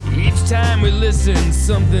time we listen,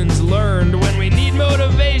 something's learned. When we need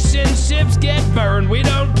motivation, ships get burned. We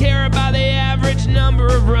don't care about the average number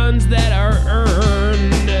of runs that are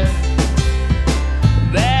earned.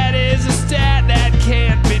 That is a stat that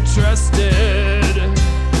can't be trusted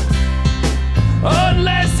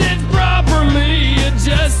unless it's properly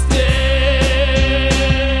adjusted.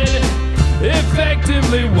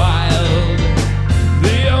 Effectively Wild,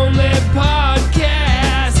 the only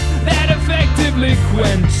podcast that effectively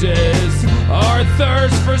quenches our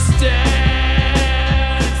thirst for stats.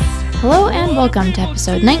 Hello and welcome to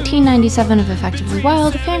episode 1997 of Effectively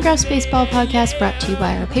Wild, a Fangraphs baseball podcast brought to you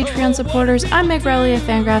by our Patreon supporters. I'm Meg Rowley of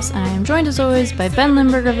Fangraphs, and I am joined as always by Ben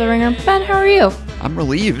Lindbergh of The Ringer. Ben, how are you? I'm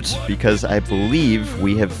relieved because I believe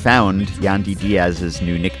we have found Yandy Diaz's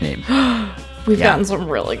new nickname. We've gotten some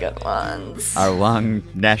really good ones. Our long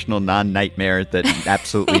national non-nightmare that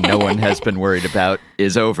absolutely no one has been worried about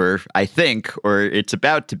is over, I think, or it's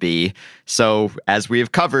about to be. So, as we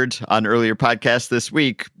have covered on earlier podcasts this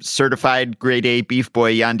week, certified grade A beef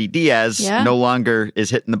boy Yandy Diaz no longer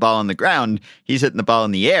is hitting the ball on the ground. He's hitting the ball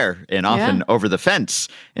in the air and often over the fence.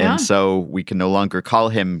 And so we can no longer call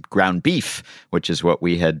him ground beef, which is what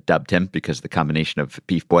we had dubbed him because of the combination of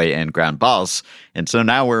beef boy and ground balls. And so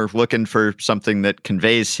now we're looking for something that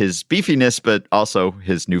conveys his beefiness, but also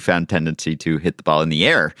his newfound tendency to hit the ball in the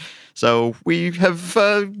air. So we have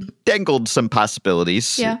dangled some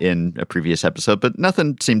possibilities in a previous episode, but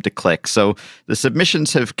nothing seemed to click. So the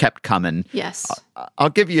submissions have kept coming. Yes. I'll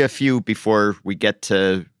give you a few before we get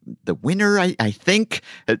to the winner, I think.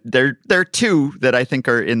 There are two that I think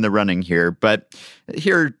are in the running here, but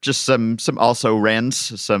here are just some also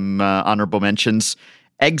rans, some honorable mentions.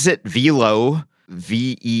 Exit Velo,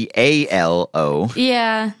 Vealo.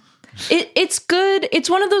 Yeah. It's good. It's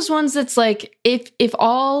one of those ones that's like, if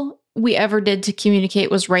all we ever did to communicate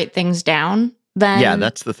was write things down, then... Yeah,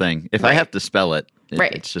 that's the thing. If I have to spell it,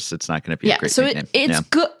 it's not going to be a great nickname. It's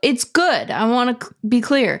good. It's good. I want to be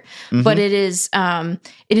clear, but it is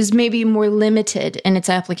maybe more limited in its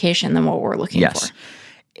application than what we're looking for.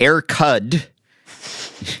 Air Cud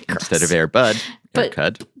instead of Air Bud. Air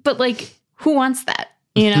Cud. But like, who wants that?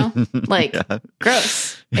 You know, like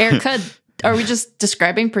gross. Air Cud. Are we just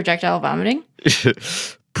describing projectile vomiting?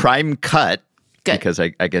 Prime Cut. Good. Because I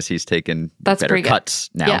guess he's taken better cuts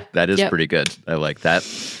now. Yeah. That is pretty good. I like that.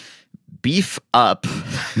 Beef Up.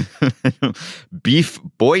 Beef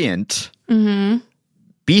Buoyant. Mm-hmm.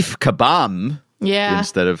 Beef Kabam. Yeah.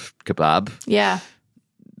 Instead of kebab. Yeah.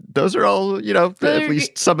 Those are all, at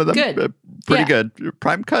least some of them pretty good.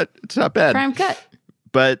 Prime Cut. It's not bad. Prime Cut.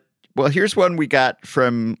 But, well, here's one we got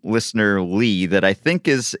from listener Lee that I think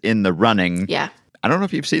is in the running. Yeah. I don't know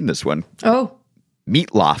if you've seen this one. Oh.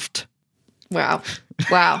 Meatloft. Wow.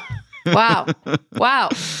 Ben?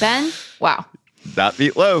 Wow. Not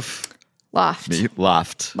meatloaf. Loft.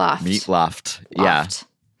 Meatloft. Loft. Meatloft. Yeah.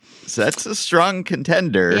 So that's a strong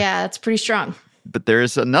contender. Yeah, that's pretty strong. But there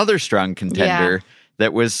is another strong contender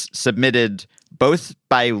that was submitted both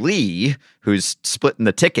by Lee, who's splitting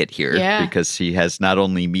the ticket here because he has not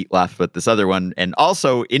only Meatloaf, but this other one, and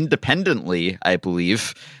also independently, I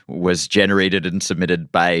believe, was generated and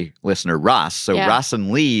submitted by listener Ross. So Ross and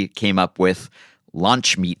Lee came up with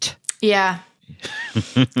Launch Meat. Yeah.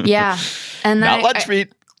 Yeah. And not lunch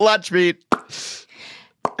meat. Lunch meat.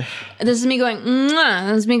 This is me going, mwah.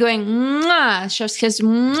 This is me going, mwah. Chef's kiss,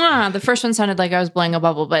 mwah. The first one sounded like I was blowing a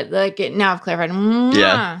bubble, but like now I've clarified, mwah.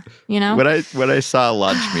 Yeah. You know? When I saw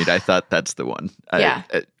Launch Meat, I thought that's the one.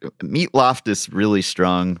 Meatloft is really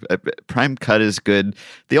strong. Prime Cut is good.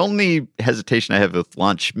 The only hesitation I have with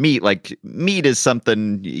Launch Meat, like meat is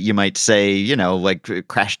something you might say, like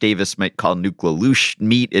Crash Davis might call Nuke LaLoosh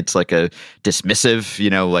meat. It's like a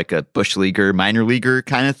dismissive, like a bush leaguer, minor leaguer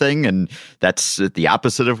kind of thing. And that's the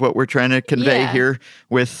opposite of what we're trying to convey here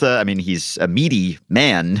with, he's a meaty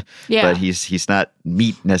man, but he's not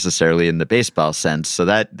meat necessarily in the baseball sense. So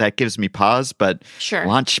that gives me pause, but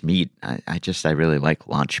Launch Meat, I really like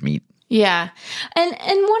Launch Meat. Yeah. And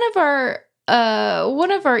one of our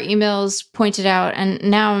emails pointed out, and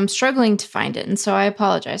now I'm struggling to find it, and so I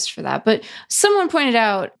apologize for that. But someone pointed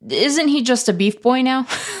out, isn't he just a beef boy now?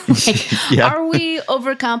 Are we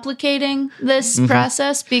overcomplicating this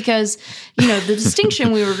process? Because the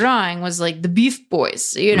distinction we were drawing was like the beef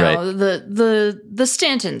boys, the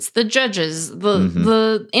Stantons, the Judges,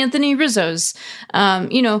 the Anthony Rizzos,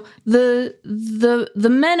 the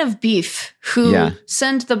men of beef who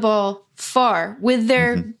send the ball far with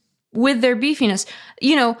their beefiness,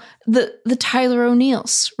 the Tyler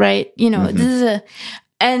O'Neills, right?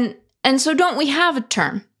 And so don't we have a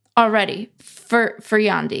term already for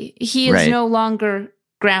Yandy? He is no longer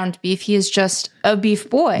ground beef. He is just a beef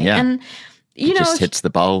boy. Yeah. And, he just hits the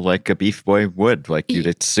ball like a beef boy would, like you'd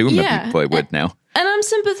assume a beef boy would now. And I'm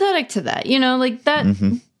sympathetic to that, like that.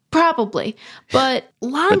 Probably, but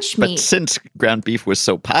lunch meat. But since ground beef was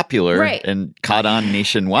so popular and caught on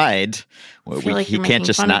nationwide, he can't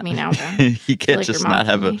just not. He can't just not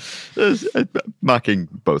have a mocking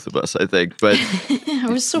both of us, I think. But I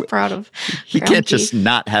was so proud of. He can't just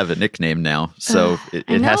not have a nickname now, so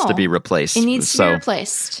it has to be replaced. It needs to be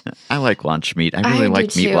replaced. I like lunch meat. I really like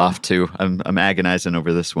meatloaf too. I'm agonizing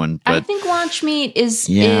over this one, but I think lunch meat is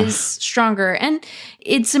stronger, and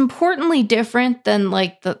it's importantly different than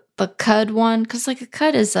like the cud one, because like a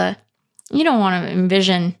cud is you don't want to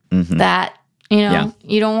envision that.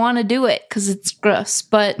 You don't want to do it because it's gross.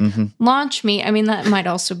 But launch meat, I mean, that might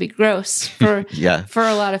also be gross for for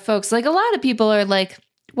a lot of folks. Like a lot of people are like,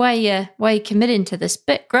 why you committing to this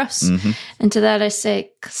bit? Gross. And to that I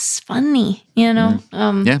say, 'cause it's funny,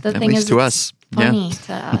 the thing is to us. Funny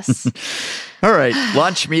to us. All right,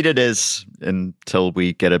 launch meat it is until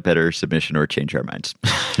we get a better submission or change our minds.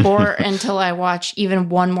 Or until I watch even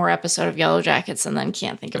one more episode of Yellow Jackets and then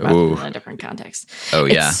can't think about it in a different context. Oh,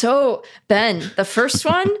 yeah. It's so, Ben, the first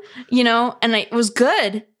one, and it was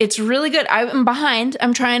good. It's really good. I'm behind.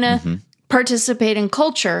 I'm trying to participate in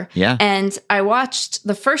culture. Yeah. And I watched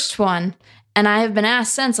the first one and I have been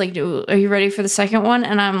asked since, like, are you ready for the second one?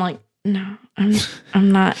 And I'm like, no,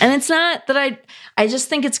 I'm not. And it's not that I just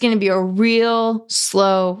think it's going to be a real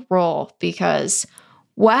slow roll because,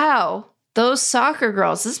 wow, those soccer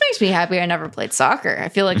girls, this makes me happy I never played soccer. I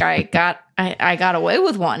feel like I got away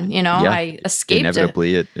with one, I escaped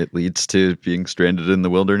inevitably it leads to being stranded in the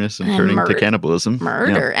wilderness and turning to cannibalism.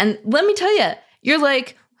 Murder. Yeah. And let me tell you, you're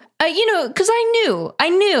like, because I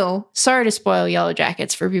knew, sorry to spoil Yellow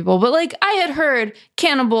Jackets for people, but like I had heard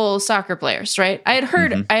cannibal soccer players, right? I had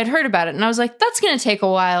heard about it and I was like, that's going to take a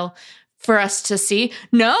while for us to see.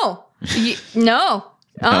 No. It's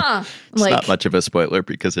not much of a spoiler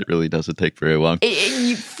because it really doesn't take very long.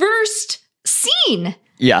 First scene.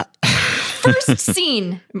 Yeah. First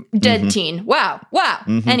scene, dead teen. Wow.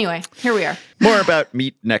 Anyway, here we are. More about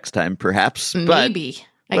meat next time, perhaps. Maybe.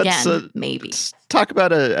 Maybe. Let's talk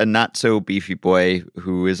about a not so beefy boy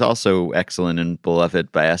who is also excellent and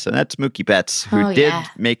beloved by us, and that's Mookie Betts, who did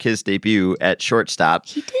make his debut at shortstop.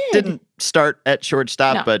 He did. Didn't start at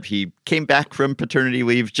shortstop, but he came back from paternity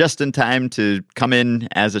leave just in time to come in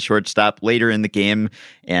as a shortstop later in the game.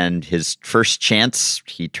 And his first chance,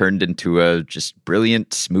 he turned into a just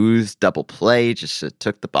brilliant, smooth double play. Just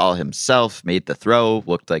took the ball himself, made the throw,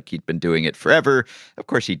 looked like he'd been doing it forever. Of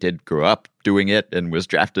course, he did grow up doing it and was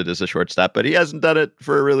drafted as a shortstop, but he hasn't done it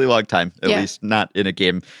for a really long time, at least not in a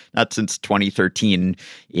game, not since 2013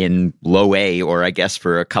 in low A, or I guess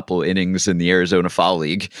for a couple innings in the Arizona Fall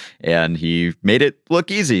League. And he made it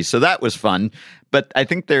look easy. So that was fun. But I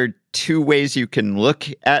think there are two ways you can look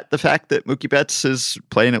at the fact that Mookie Betts is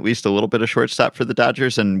playing at least a little bit of shortstop for the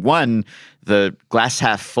Dodgers. And one, the glass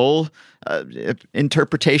half full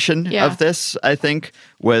interpretation of this, I think,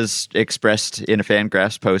 was expressed in a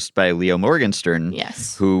Fangraphs post by Leo Morgenstern,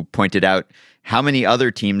 who pointed out how many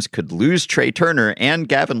other teams could lose Trey Turner and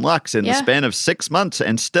Gavin Lux in the span of 6 months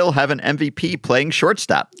and still have an MVP playing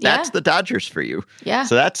shortstop. That's the Dodgers for you. Yeah.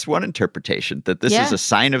 So that's one interpretation, that this is a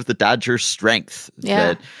sign of the Dodgers' strength,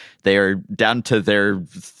 that they are down to their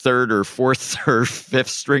third or fourth or fifth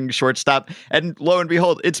string shortstop. And lo and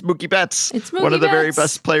behold, it's Mookie Betts, one of the very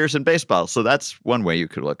best players in baseball. So that's one way you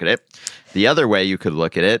could look at it. The other way you could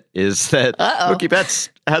look at it is that Mookie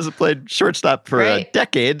Betts hasn't played shortstop for a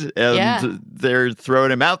decade, and they're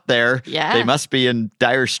throwing him out there. Yeah. They must be in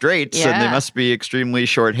dire straits, and they must be extremely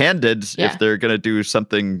shorthanded if they're going to do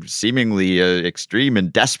something seemingly extreme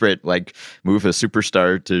and desperate, like move a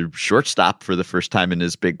superstar to shortstop for the first time in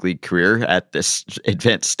his big league career at this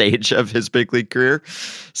advanced stage of his big league career.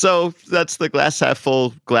 So that's the glass half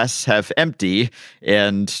full, glass half empty,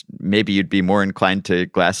 and maybe you'd be more inclined to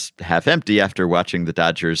glass half empty after watching the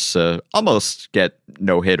Dodgers almost get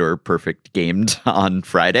no-hit or perfect gamed on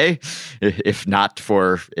Friday, if not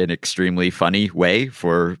for an extremely funny way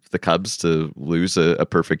for the Cubs to lose a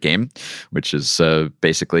perfect game, which is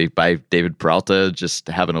basically by David Peralta just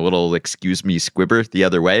having a little excuse me squibber the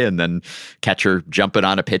other way, and then catcher jumping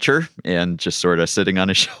on a pitcher and just sort of sitting on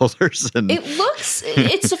his shoulders. And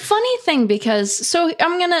it's a funny thing because, so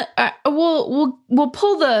I'm gonna we'll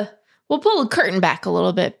pull the curtain back a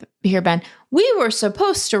little bit here, Ben. We were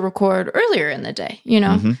supposed to record earlier in the day,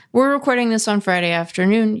 We're recording this on Friday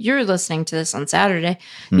afternoon. You're listening to this on Saturday.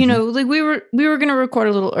 Like we were going to record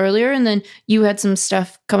a little earlier, and then you had some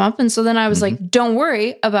stuff come up. And so then I was like, don't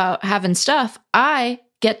worry about having stuff. I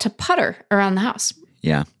get to putter around the house.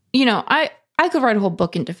 Yeah. I could write a whole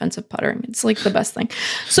book in defensive puttering. It's like the best thing.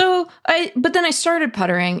 But then I started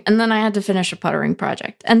puttering, and then I had to finish a puttering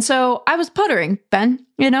project. And so I was puttering, Ben,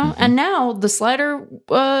 and now the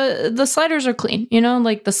sliders are clean,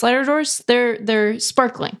 like the slider doors, they're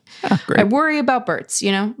sparkling. Oh, great. I worry about birds,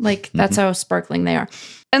 that's how sparkling they are.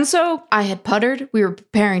 And so I had puttered. We were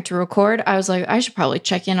preparing to record. I was like, I should probably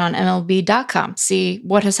check in on MLB.com, see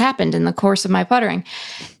what has happened in the course of my puttering.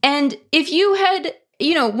 And if you had,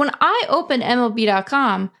 when I opened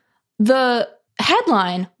MLB.com, the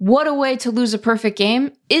headline, "What a way to lose a perfect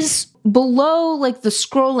game," is below like the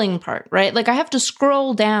scrolling part, right? Like I have to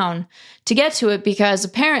scroll down to get to it because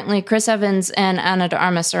apparently Chris Evans and Ana de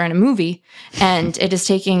Armas are in a movie, and it is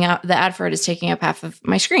taking up, the ad for it is taking up half of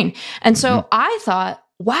my screen. And so I thought,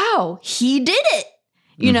 wow, he did it.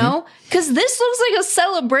 Because this looks like a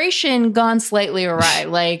celebration gone slightly awry.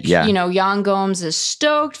 Like, Jan Gomes is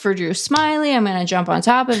stoked for Drew Smyly. I'm going to jump on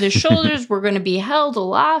top of his shoulders. We're going to be held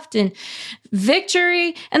aloft in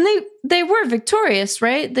victory. And they were victorious,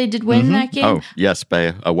 right? They did win that game. Oh, yes,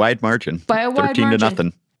 by a wide margin. By a wide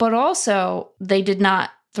 13-0. But also, they did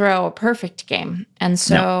not throw a perfect game. And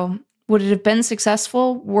so would it have been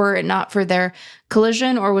successful were it not for their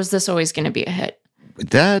collision, or was this always going to be a hit?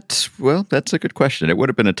 That's a good question. It would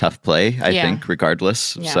have been a tough play, I think,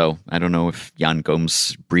 regardless. Yeah. So I don't know if Jan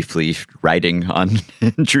Gomes briefly riding on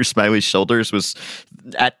Drew Smyly's shoulders was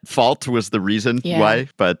at fault, was the reason why.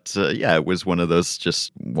 But it was one of those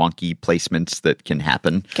just wonky placements that can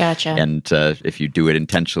happen. Gotcha. And if you do it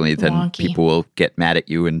intentionally, then people will get mad at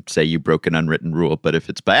you and say you broke an unwritten rule. But if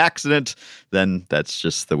it's by accident, then that's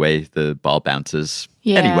just the way the ball bounces.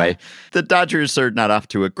 Yeah. Anyway, the Dodgers are not off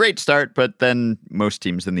to a great start, but then most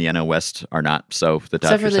teams in the NL West are not. So the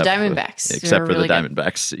Dodgers, except for the Diamondbacks. Except for the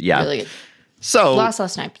Diamondbacks, yeah. Really good. So lost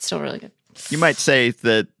last night, but still really good. You might say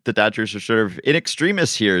that the Dodgers are sort of in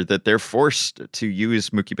extremis here, that they're forced to use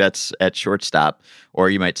Mookie Betts at shortstop. Or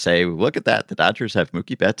you might say, look at that, the Dodgers have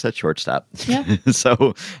Mookie Betts at shortstop. Yeah.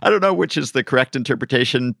 So I don't know which is the correct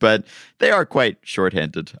interpretation, but they are quite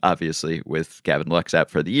shorthanded, obviously, with Gavin Lux out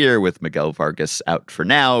for the year, with Miguel Vargas out for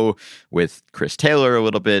now, with Chris Taylor a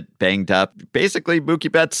little bit banged up. Basically,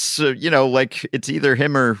 Mookie Betts, like it's either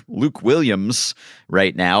him or Luke Williams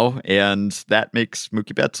right now, and that makes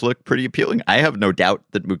Mookie Betts look pretty appealing. I have no doubt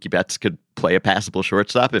that Mookie Betts could play a passable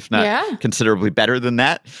shortstop, if not considerably better than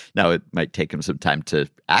that. Now, it might take him some time to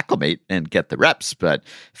acclimate and get the reps, but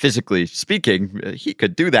physically speaking, he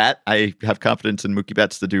could do that. I have confidence in Mookie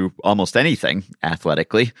Betts to do almost anything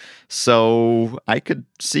athletically. So I could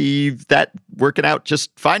see that working out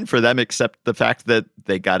just fine for them, except the fact that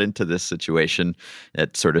they got into this situation.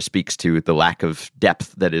 It sort of speaks to the lack of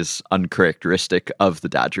depth that is uncharacteristic of the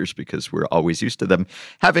Dodgers, because we're always used to them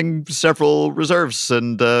having several reserves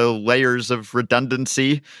and layers of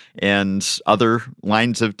redundancy and other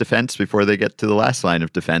lines of defense before they get to the last line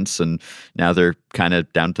of defense. And now they're kind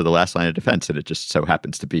of down to the last line of defense, and it just so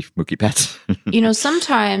happens to be Mookie Betts.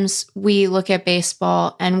 Sometimes we look at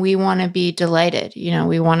baseball and we want to be delighted.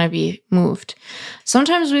 We want to be moved.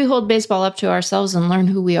 Sometimes we hold baseball up to ourselves and learn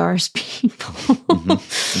who we are as people.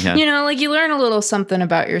 Mm-hmm. Yeah. You learn a little something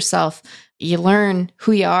about yourself. You learn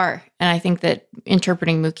who you are. And I think that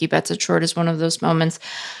interpreting Mookie Betts at short is one of those moments.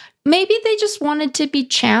 Maybe they just wanted to be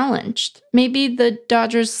challenged. Maybe the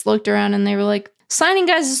Dodgers looked around and they were like, signing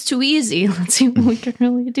guys is too easy. Let's see what we can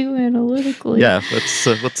really do analytically. Yeah,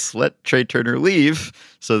 let's let Trey Turner leave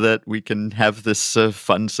so that we can have this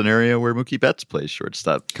fun scenario where Mookie Betts plays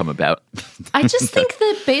shortstop come about. I just think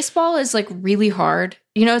that baseball is like really hard.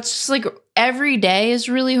 It's just like every day is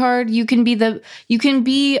really hard. You can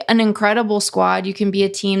be an incredible squad. You can be a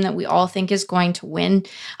team that we all think is going to win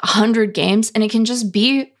 100 games, and it can just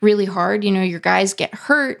be really hard. Your guys get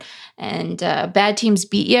hurt, and bad teams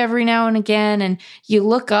beat you every now and again, and you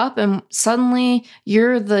look up and suddenly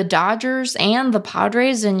you're the Dodgers and the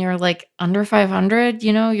Padres, and you're like under 500.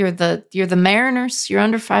 You're the Mariners, you're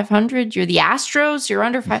under 500. You're the Astros, you're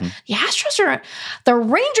under 5. Mm-hmm. The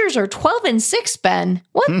Rangers are 12-6, Ben.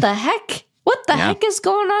 What the heck? What the heck is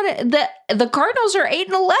going on? The Cardinals are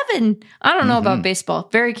 8-11. I don't know about baseball.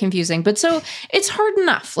 Very confusing. But so it's hard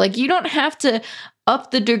enough. Like, you don't have to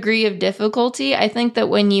up the degree of difficulty. I think that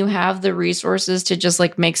when you have the resources to just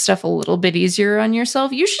like make stuff a little bit easier on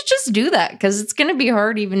yourself, you should just do that, because it's going to be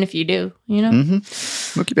hard even if you do,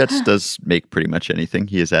 Mookie Betts does make pretty much anything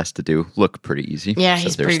he is asked to do look pretty easy. Yeah,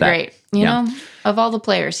 he's pretty great. You know, of all the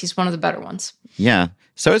players, he's one of the better ones. Yeah.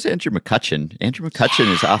 So is Andrew McCutchen. Andrew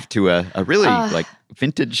McCutchen is off to a really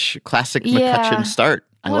vintage classic McCutchen start.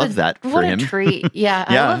 I love that for what him. What a treat. Yeah,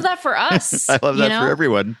 Yeah. I love that for us. I love that for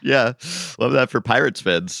everyone. Yeah. Love that for Pirates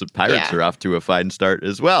fans. Pirates are off to a fine start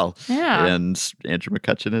as well. Yeah. And Andrew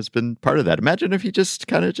McCutchen has been part of that. Imagine if he just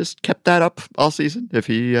kind of just kept that up all season, if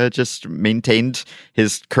he just maintained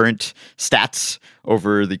his current stats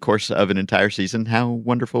over the course of an entire season. How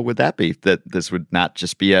wonderful would that be? That this would not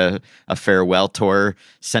just be a farewell tour,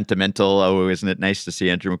 sentimental, oh, isn't it nice to see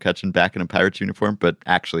Andrew McCutchen back in a Pirates uniform, but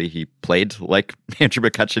actually he played like Andrew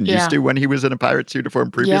McCutchen used to when he was in a Pirates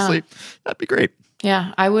uniform previously. Yeah. That'd be great.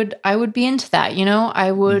 Yeah, I would be into that.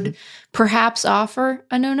 I would perhaps offer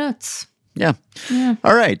a no notes. Yeah.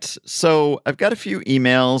 All right. So I've got a few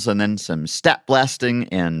emails and then some stat blasting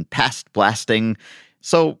and past blasting.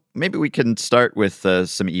 So maybe we can start with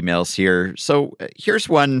some emails here. So here's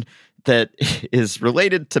one that is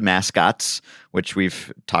related to mascots, which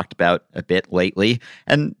we've talked about a bit lately.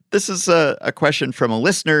 And this is a question from a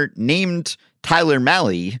listener named Tyler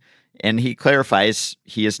Mahle, and he clarifies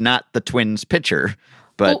he is not the Twins pitcher.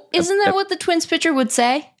 But isn't that what the Twins pitcher would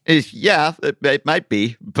say? Yeah, it might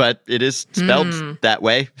be, but it is spelled that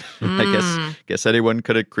way. I guess anyone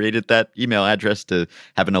could have created that email address to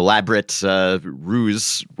have an elaborate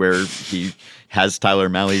ruse where he has Tyler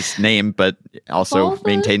Mahle's name, but also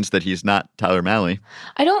maintains that he's not Tyler Mahle.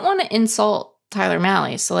 I don't want to insult Tyler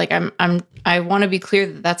Mahle, so I want to be clear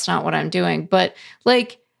that that's not what I'm doing. But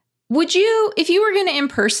would you, if you were going to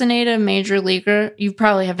impersonate a major leaguer, you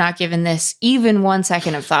probably have not given this even 1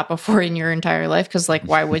 second of thought before in your entire life, because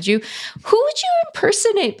why would you? Who would you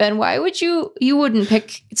impersonate, Ben? Why would you wouldn't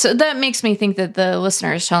pick? So that makes me think that the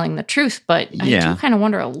listener is telling the truth, but I do kind of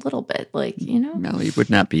wonder a little bit, Mahle would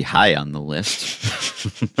not be high on the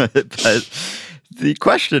list. but the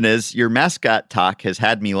question is, your mascot talk has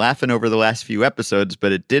had me laughing over the last few episodes,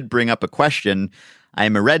 but it did bring up a question. I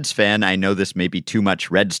am a Reds fan. I know this may be too much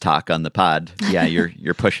Reds talk on the pod. Yeah,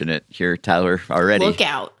 you're pushing it here, Tyler, already. Look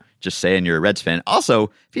out. Just saying you're a Reds fan. Also,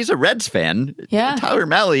 if he's a Reds fan, Tyler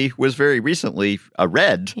Mahle was very recently a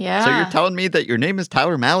Red. Yeah. So you're telling me that your name is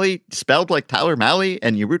Tyler Mahle, spelled like Tyler Mahle,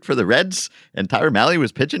 and you root for the Reds, and Tyler Mahle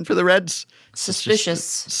was pitching for the Reds? Suspicious.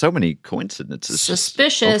 So many coincidences.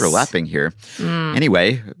 Suspicious. Overlapping here.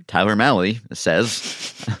 Anyway, Tyler Mahle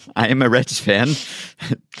says, I am a Reds fan,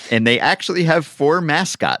 and they actually have 4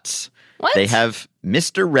 mascots. What? They have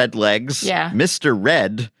Mr. Redlegs, Mr.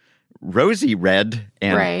 Red, Rosie Red,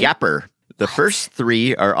 and Gapper. The first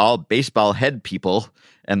 3 are all baseball head people,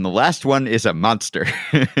 and the last one is a monster.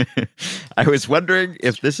 I was wondering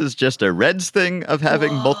if this is just a Reds thing of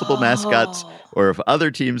having multiple mascots, or if other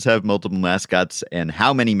teams have multiple mascots, and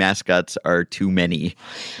how many mascots are too many.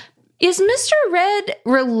 Is Mr. Red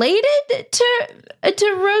related to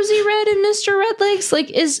Rosie Red and Mr. Redlegs?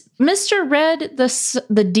 Is Mr. Red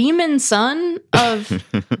the demon son of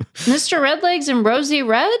Mr. Redlegs and Rosie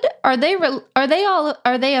Red? Are they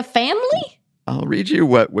a family? I'll read you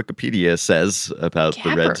what Wikipedia says about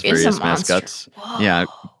the Reds' various mascots. Whoa. Yeah.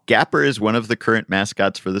 Gapper is one of the current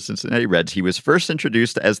mascots for the Cincinnati Reds. He was first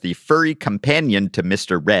introduced as the furry companion to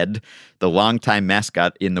Mr. Red, the longtime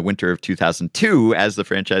mascot in the winter of 2002, as the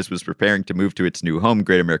franchise was preparing to move to its new home,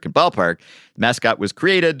 Great American Ballpark. The mascot was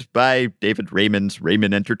created by David Raymond's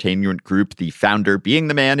Raymond Entertainment Group, the founder being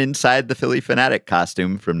the man inside the Philly Fanatic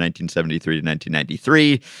costume from 1973 to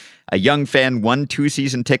 1993. A young fan won 2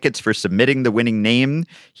 season tickets for submitting the winning name.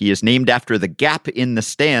 He is named after the gap in the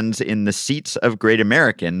stands in the seats of Great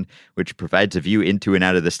American, which provides a view into and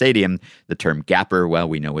out of the stadium. The term gapper, well,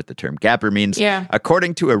 we know what the term gapper means. Yeah.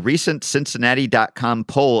 According to a recent Cincinnati.com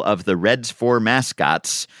poll of the Reds' 4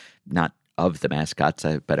 mascots, not of the mascots,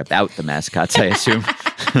 but about the mascots, I assume.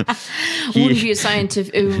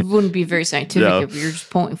 It wouldn't be very scientific if you're just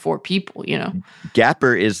pointing 4 people,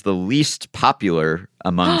 Gapper is the least popular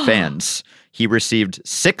among fans. He received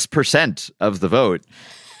 6% of the vote.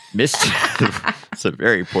 It's a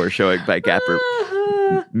very poor showing by Gapper.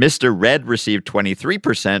 Mr. Red received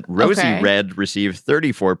 23%, Rosie Red received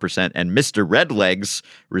 34%, and Mr. Redlegs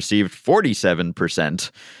received 47%.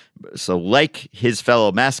 So like his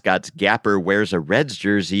fellow mascots, Gapper wears a Reds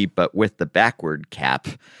jersey, but with the backward cap.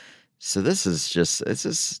 So this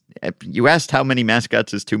is you asked how many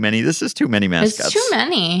mascots is too many. This is too many mascots. It's too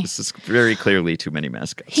many. This is very clearly too many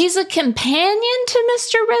mascots. He's a companion to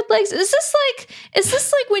Mr. Redlegs. Is this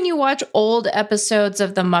like when you watch old episodes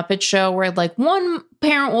of The Muppet Show where one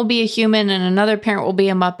parent will be a human and another parent will be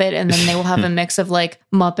a Muppet, and then they will have a mix of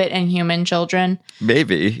Muppet and human children?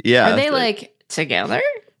 Maybe, yeah. Are they together?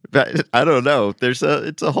 But I don't know.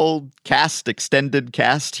 It's a whole extended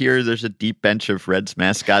cast here. There's a deep bench of Reds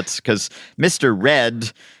mascots because Mr.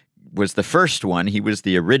 Red was the first one. He was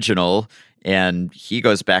the original, and he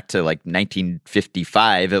goes back to like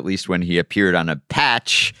 1955, at least when he appeared on a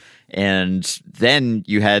patch. And then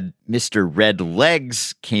you had Mr. Red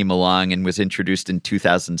Legs came along and was introduced in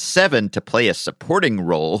 2007 to play a supporting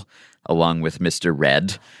role along with Mr.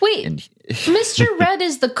 Red. Wait, Mr. Red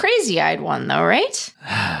is the crazy-eyed one, though, right?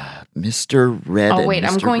 Mr. Red. Oh, wait,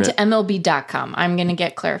 I'm Mr. going Red. to MLB.com. I'm going to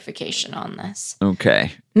get clarification on this.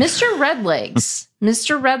 Okay. Mr. Red Legs.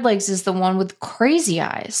 Mr. Red Legs is the one with crazy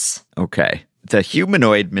eyes. Okay. The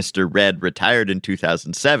humanoid Mr. Red retired in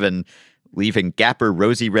 2007, leaving Gapper,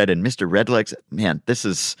 Rosie Red, and Mr. Redlegs. Man, this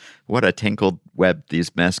is what a tangled web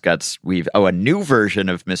these mascots weave. Oh, a new version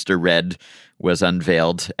of Mr. Red was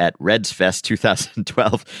unveiled at Reds Fest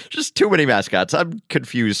 2012. Just too many mascots. I'm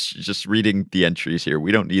confused just reading the entries here.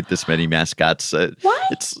 We don't need this many mascots.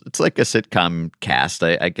 What? It's like a sitcom cast.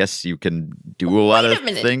 I guess you can do a lot of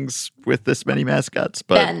things with this many mascots.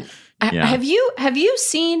 But Ben, yeah. have you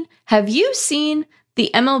seen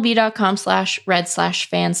the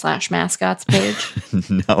MLB.com/red/fan/mascots page?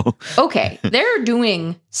 No. Okay, they're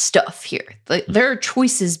doing stuff here. There are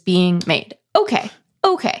choices being made. Okay.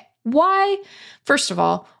 Why? First of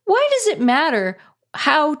all, why does it matter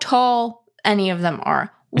how tall any of them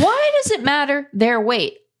are? Why does it matter their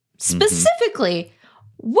weight? Specifically,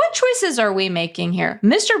 what choices are we making here?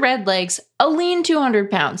 Mr. Red Legs, a lean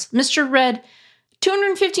 200 pounds. Mr. Red,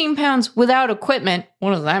 215 pounds without equipment.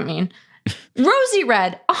 What does that mean? Rosie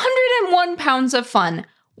Red, 101 pounds of fun.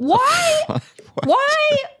 Why?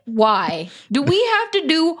 Why do we have to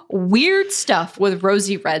do weird stuff with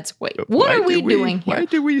Rosie Red's weight? What are we doing here? Why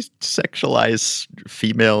do we sexualize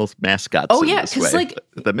female mascots? Oh, in yeah, this because way? like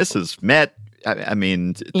the Mrs. Met. I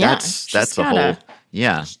mean, that's a whole.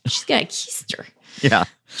 Yeah, she's got a keister. Yeah,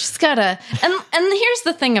 she's got a. And here's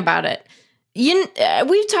the thing about it.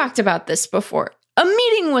 We've talked about this before. A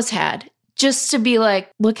meeting was had just to be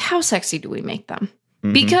like, look, how sexy do we make them?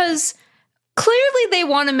 Because clearly they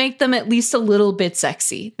want to make them at least a little bit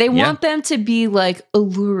sexy. They want them to be like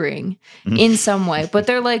alluring in some way. But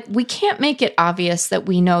they're like, we can't make it obvious that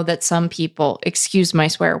we know that some people, excuse my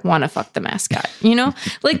swear, want to fuck the mascot. You know,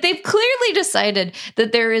 like they've clearly decided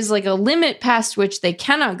that there is like a limit past which they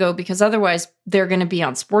cannot go because otherwise they're going to be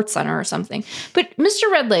on SportsCenter or something. But Mr.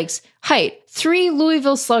 Redlegs, height, 3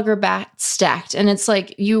 Louisville Slugger bats stacked. And it's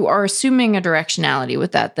like you are assuming a directionality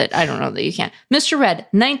with that I don't know that you can't. Mr. Red,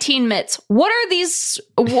 19 mitts. What are these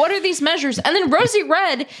measures? And then Rosie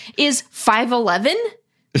Red is 5'11".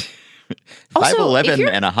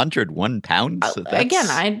 5'11" and 101 pounds. Again,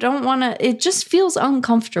 I don't want to. It just feels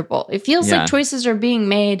uncomfortable. It feels like choices are being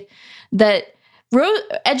made that.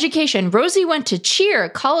 Education. Rosie went to cheer,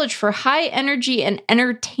 college for high energy and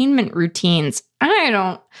entertainment routines.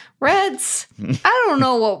 Reds, I don't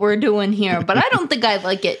know what we're doing here, but I don't think I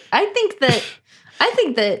like it. I think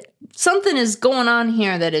that something is going on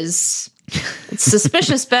here that is it's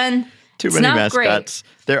suspicious, Ben. Too many mascots.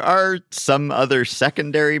 Great. There are some other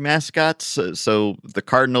secondary mascots. So the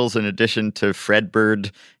Cardinals, in addition to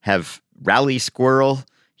Fredbird, have Rally Squirrel.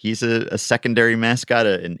 He's a secondary mascot,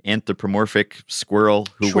 an anthropomorphic squirrel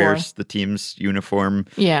who wears the team's uniform.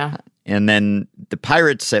 Yeah. And then the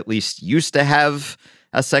Pirates at least used to have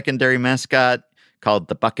a secondary mascot called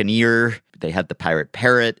the Buccaneer. They had the Pirate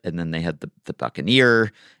Parrot, and then they had the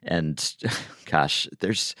Buccaneer. And gosh,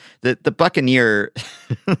 there's the Buccaneer.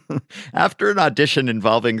 After an audition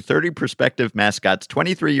involving 30 prospective mascots,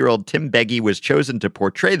 23-year-old Tim Beggy was chosen to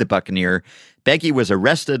portray the Buccaneer. Beggy was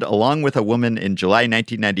arrested along with a woman in July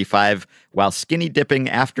 1995 while skinny dipping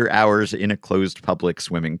after hours in a closed public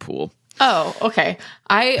swimming pool. Oh, okay.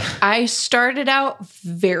 I started out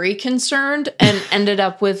very concerned and ended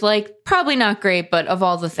up with like, probably not great, but of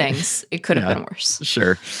all the things, it could have been worse.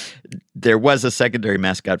 Sure. There was a secondary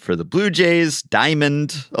mascot for the Blue Jays,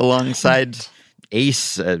 Diamond, alongside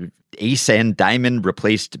Ace. Ace and Diamond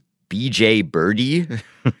replaced BJ Birdie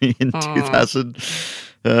in 2000.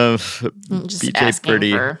 Just BJ asking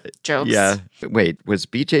Birdie. for jokes. Yeah. Wait, was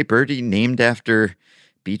BJ Birdie named after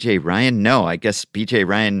BJ Ryan? No, I guess BJ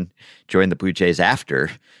Ryan joined the Blue Jays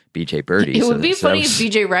after BJ Birdie. It would be funny if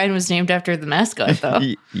BJ Ryan was named after the mascot, though.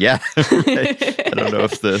 Yeah. I don't know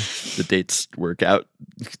if the dates work out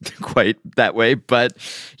quite that way. But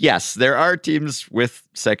yes, there are teams with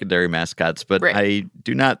secondary mascots, but I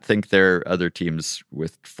do not think there are other teams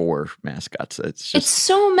with 4 mascots. It's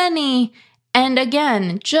so many. And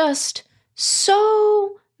again, just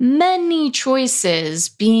so many choices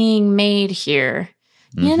being made here.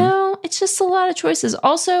 You know, it's just a lot of choices.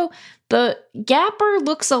 Also, the Gapper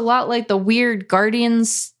looks a lot like the weird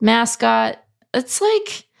Guardians mascot. It's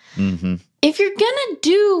like, if you're going to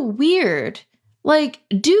do weird, Like,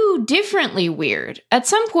 do differently weird. At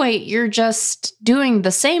some point, you're just doing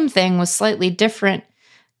the same thing with slightly different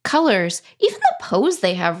colors. Even the pose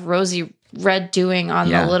they have Rosie Red doing on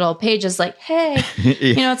the little page is like, hey.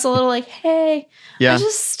 It's a little like, hey. Yeah. I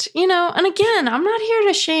just, and again, I'm not here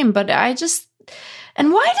to shame, but I just,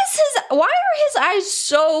 and why are his eyes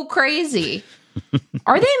so crazy?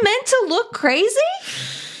 Are they meant to look crazy?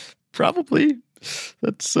 Probably.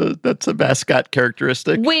 That's a mascot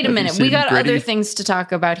characteristic. Wait a minute. We got other things to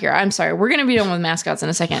talk about here. I'm sorry. We're going to be done with mascots in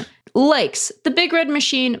a second. Likes, the Big Red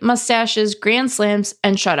Machine, mustaches, grand slams,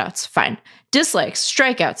 and shutouts. Fine. Dislikes,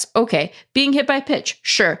 strikeouts. Okay. Being hit by pitch.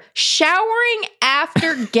 Sure. Showering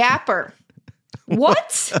after Gapper.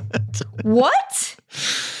 What? What?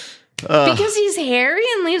 Because he's hairy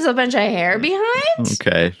and leaves a bunch of hair behind?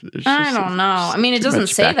 Okay. I don't know. I mean, it doesn't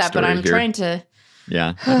say that, but I'm trying to...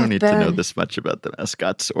 Yeah, I don't need to know this much about the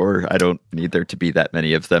mascots, or I don't need there to be that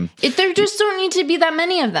many of them. There just don't need to be that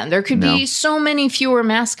many of them. There could be so many fewer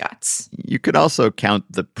mascots. You could also count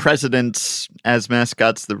the presidents as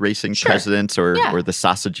mascots, the racing presidents, or the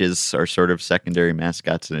sausages are sort of secondary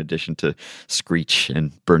mascots in addition to Screech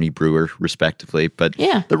and Bernie Brewer, respectively. But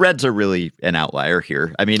the Reds are really an outlier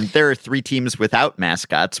here. I mean, there are 3 teams without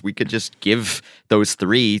mascots. We could just give those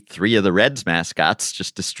three of the Reds mascots,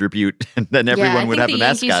 just distribute, and then everyone would have a mascot.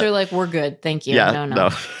 I think the Yankees are like, we're good. Thank you. Yeah, no.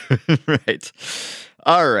 Right.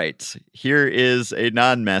 All right. Here is a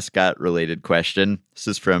non-mascot related question. This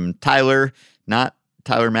is from Tyler, not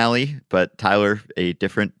Tyler Malley, but Tyler, a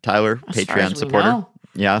different Tyler, Patreon supporter.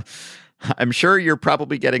 Yeah. I'm sure you're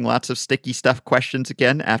probably getting lots of sticky stuff questions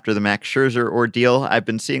again after the Max Scherzer ordeal. I've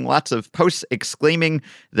been seeing lots of posts exclaiming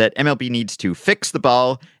that MLB needs to fix the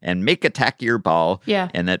ball and make a tackier ball. Yeah.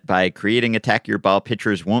 And that by creating a tackier ball,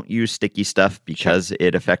 pitchers won't use sticky stuff because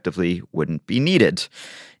it effectively wouldn't be needed.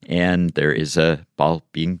 And there is a ball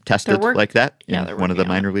being tested like that in one of the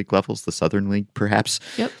minor league levels, the Southern League, perhaps.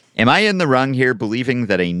 Yep. Am I in the wrong here believing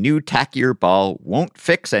that a new tackier ball won't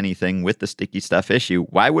fix anything with the sticky stuff issue?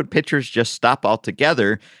 Why would pitchers just stop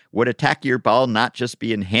altogether? Would a tackier ball not just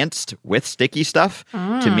be enhanced with sticky stuff?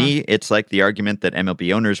 To me, it's like the argument that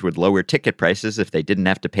MLB owners would lower ticket prices if they didn't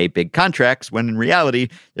have to pay big contracts, when in reality,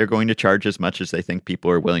 they're going to charge as much as they think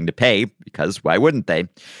people are willing to pay, because why wouldn't they?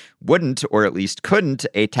 Wouldn't, or at least couldn't,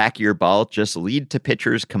 a tackier ball just lead to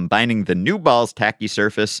pitchers combining the new ball's tacky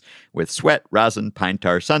surface with sweat, rosin, pine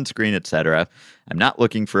tar, sunscreen, etc.? I'm not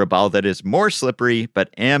looking for a ball that is more slippery,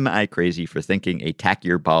 but am I crazy for thinking a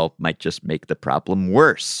tackier ball might just make the problem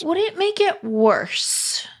worse? Would it make it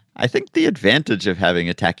worse? I think the advantage of having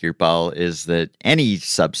a tackier ball is that any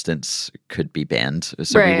substance could be banned.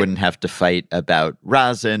 So we wouldn't have to fight about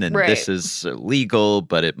rosin and this is legal,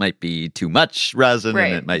 but it might be too much rosin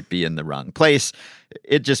and it might be in the wrong place.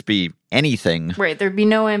 It'd just be anything. Right. There'd be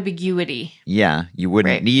no ambiguity. Yeah. You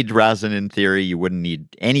wouldn't need rosin in theory. You wouldn't need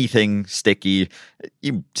anything sticky.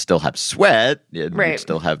 You still have sweat. You'd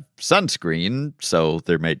still have sunscreen. So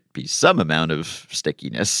there might be some amount of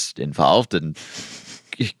stickiness involved. And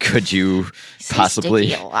could you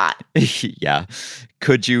possibly a lot? Yeah.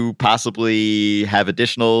 Could you possibly have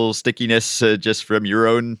additional stickiness just from your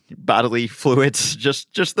own bodily fluids?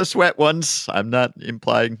 Just the sweat ones. I'm not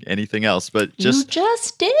implying anything else, but you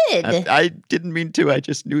just did. I didn't mean to. I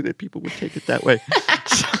just knew that people would take it that way.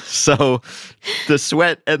 So the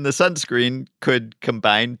sweat and the sunscreen could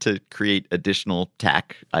combine to create additional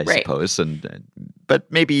tack, I suppose, but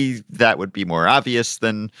maybe that would be more obvious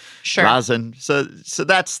than rosin. So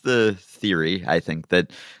that's the theory, I think, that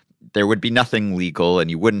there would be nothing legal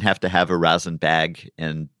and you wouldn't have to have a rosin bag.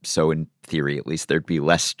 And so in theory, at least, there'd be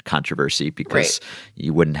less controversy because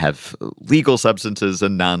you wouldn't have legal substances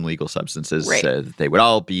and non-legal substances. They would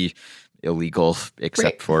all be illegal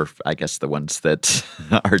except for, I guess, the ones that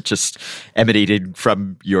are just emanated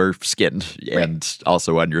from your skin and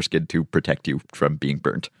also on your skin to protect you from being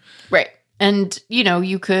burned. Right. And,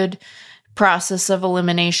 you could process of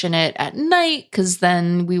elimination it at night because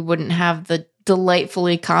then we wouldn't have the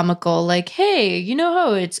delightfully comical, like, hey, you know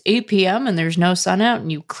how it's 8 p.m. and there's no sun out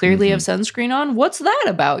and you clearly have sunscreen on? What's that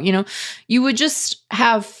about? You would just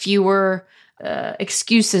have fewer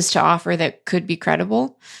excuses to offer that could be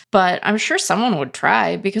credible. But I'm sure someone would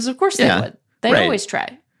try because, of course, they would. They always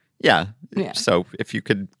try. Yeah. So if you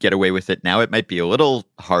could get away with it now, it might be a little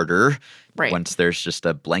harder once there's just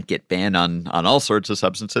a blanket ban on all sorts of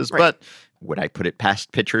substances. But would I put it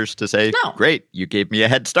past pitchers to say, great, you gave me a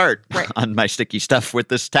head start on my sticky stuff with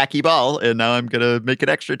this tacky ball, and now I'm going to make it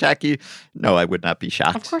extra tacky? No, I would not be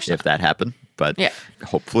shocked if that happened. But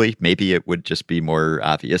hopefully, maybe it would just be more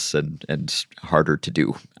obvious and harder to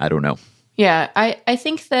do. I don't know. Yeah, I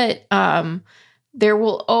think that there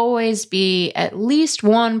will always be at least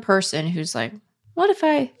one person who's like, what if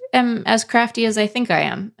I am as crafty as I think I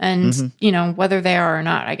am? And, whether they are or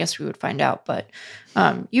not, I guess we would find out. But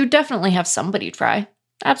you definitely have somebody try.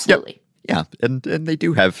 Absolutely. Yep. Yeah, and they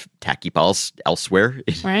do have tacky balls elsewhere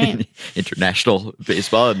in international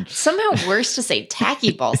baseball. And somehow worse to say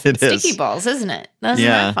tacky balls than sticky balls, isn't it? Isn't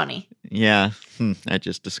that funny? Yeah, I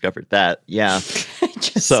just discovered that. Yeah.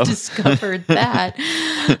 Discovered that.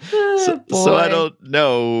 So I don't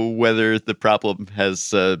know whether the problem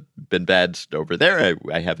has been bad over there.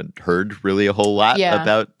 I haven't heard really a whole lot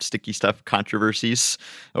about sticky stuff controversies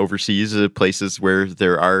overseas, places where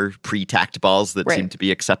there are pre-tacked balls that seem to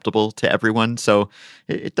be acceptable to everyone. So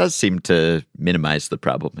it does seem to minimize the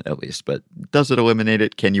problem, at least. But does it eliminate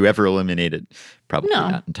it? Can you ever eliminate it? Probably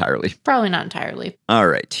not entirely. Probably not entirely. All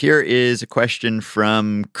right. Here is a question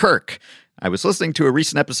from Kirk. I was listening to a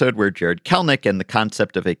recent episode where Jared Kelnick and the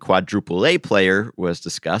concept of a quadruple A player was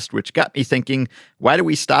discussed, which got me thinking, why do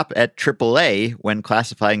we stop at triple A when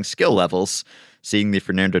classifying skill levels? Seeing the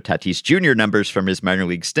Fernando Tatis Jr. numbers from his minor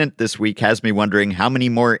league stint this week has me wondering how many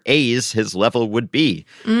more A's his level would be.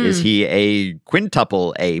 Is he a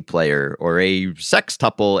quintuple A player or a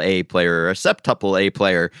sextuple A player or a septuple A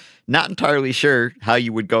player? Not entirely sure how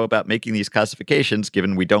you would go about making these classifications,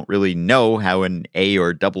 given we don't really know how an A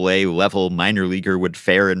or double A level minor leaguer would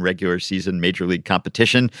fare in regular season major league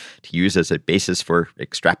competition to use as a basis for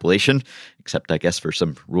extrapolation, except I guess for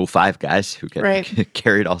some Rule 5 guys who get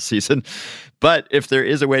carried all season. But if there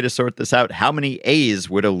is a way to sort this out, how many A's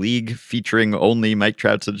would a league featuring only Mike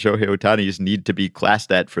Trouts and Shohei Ohtani's need to be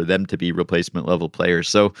classed at for them to be replacement level players?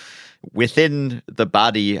 So within the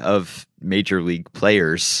body of major league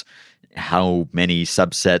players, how many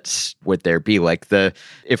subsets would there be? Like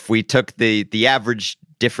if we took the average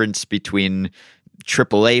difference between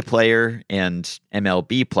AAA player and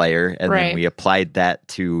MLB player, and then we applied that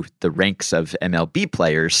to the ranks of MLB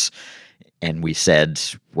players, and we said,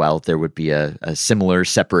 well, there would be a similar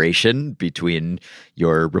separation between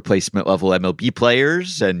your replacement level MLB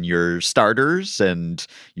players and your starters and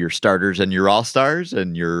your all-stars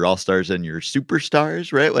and your all-stars and your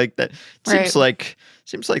superstars, right? Like that seems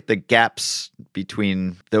like the gaps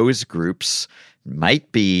between those groups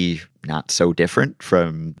might be not so different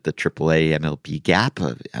from the AAA MLB gap.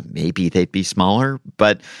 Maybe they'd be smaller,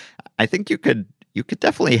 but I think you could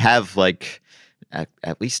definitely have like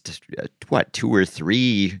at least 2 or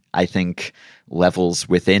 3, I think, levels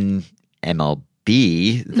within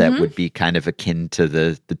MLB that would be kind of akin to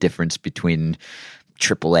the difference between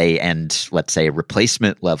AAA and, let's say, a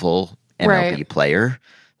replacement level MLB player.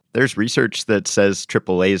 There's research that says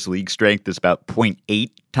AAA's league strength is about 0.8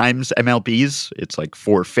 times MLB's. It's like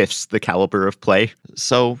 4/5 the caliber of play.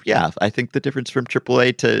 So, yeah, I think the difference from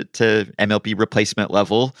AAA to MLB replacement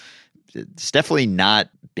level, it's definitely not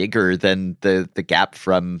bigger than the gap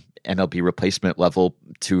from MLB replacement level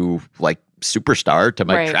to like superstar to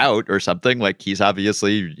Mike Trout or something. Like he's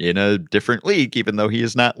obviously in a different league, even though he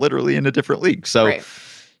is not literally in a different league. So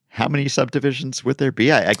how many subdivisions would there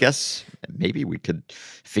be? I guess maybe we could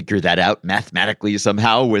figure that out mathematically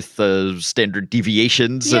somehow with standard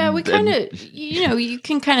deviations. Yeah, we kind of, you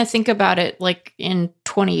can kind of think about it like in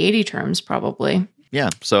 2080 terms, probably. Yeah.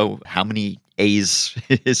 So how many A's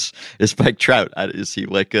is Mike Trout? Is he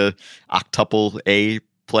like a octuple A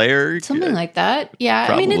player? Something like that. Yeah.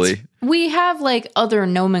 Probably. I mean, we have like other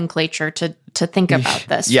nomenclature to think about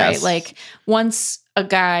this, right? Like once a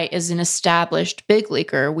guy is an established big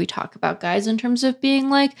leaguer, we talk about guys in terms of being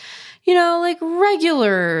like, like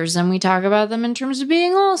regulars, and we talk about them in terms of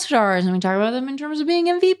being all-stars, and we talk about them in terms of being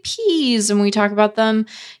MVPs, and we talk about them,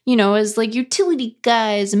 as like utility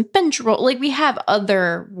guys and bench roll. Like we have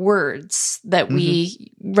other words that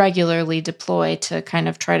we regularly deploy to kind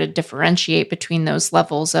of try to differentiate between those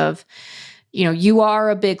levels of, you are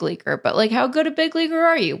a big leaguer, but like how good a big leaguer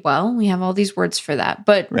are you? Well, we have all these words for that,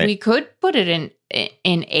 but we could put it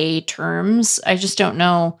in A terms. I just don't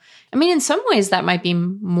know. I mean, in some ways that might be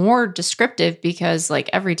more descriptive because like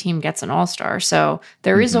every team gets an all-star. So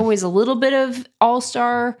there is always a little bit of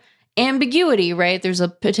all-star ambiguity, right? There's a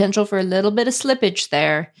potential for a little bit of slippage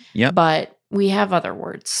there, but we have other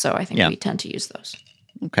words. So I think we tend to use those.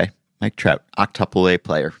 Okay. Mike Trout, octuple A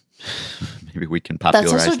player. Maybe we can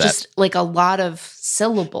popularize that. That's also just like a lot of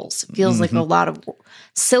syllables. It feels like a lot of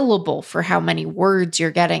syllable for how many words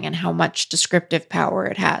you're getting and how much descriptive power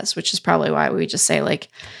it has, which is probably why we just say like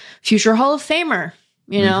future Hall of Famer,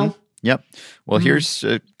 Yep. Well, here's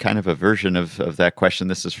kind of a version of that question.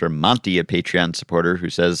 This is from Monty, a Patreon supporter, who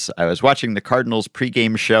says, I was watching the Cardinals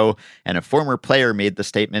pregame show, and a former player made the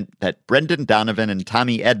statement that Brendan Donovan and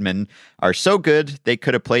Tommy Edman are so good they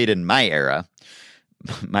could have played in my era.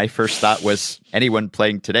 my first thought was anyone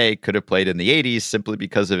playing today could have played in the 80s simply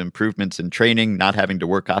because of improvements in training, not having to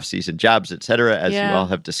work off-season jobs, etc., as you all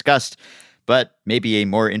have discussed. But maybe a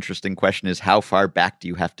more interesting question is how far back do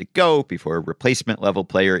you have to go before a replacement level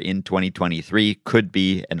player in 2023 could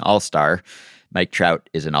be an all-star? Mike Trout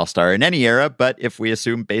is an all-star in any era, but if we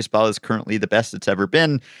assume baseball is currently the best it's ever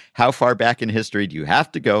been, how far back in history do you have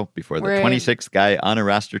to go before the 26th guy on a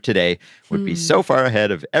roster today would be so far ahead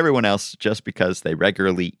of everyone else just because they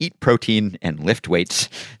regularly eat protein and lift weights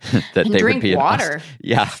that and they drink would be water.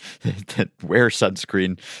 That wear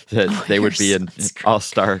sunscreen, that they would be an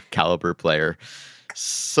all-star caliber player.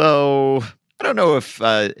 So I don't know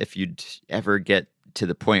if you'd ever get to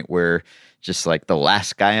the point where just like the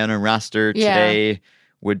last guy on a roster today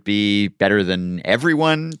would be better than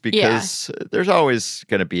everyone, because there's always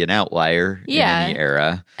going to be an outlier in any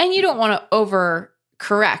era. And you don't want to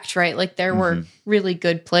overcorrect, right? Like there were really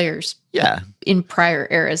good players in prior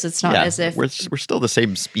eras. It's not as if... We're still the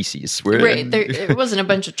same species. There wasn't a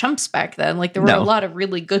bunch of chumps back then. Like there were a lot of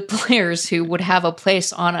really good players who would have a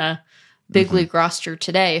place on a big league roster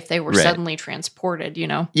today if they were suddenly transported, you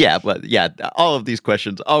know? Yeah, but all of these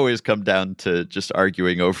questions always come down to just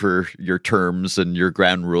arguing over your terms and your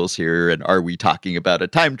ground rules here. And are we talking about a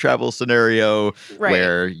time travel scenario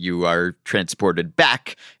where you are transported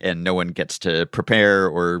back and no one gets to prepare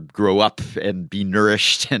or grow up and be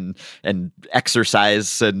nourished and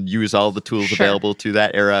exercise and use all the tools available to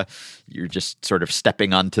that era? You're just sort of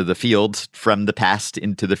stepping onto the field from the past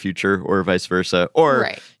into the future, or vice versa. Or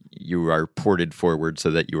you are ported forward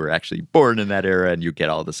so that you were actually born in that era and you get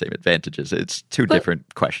all the same advantages. It's two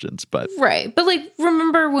different questions, but... Right. But like,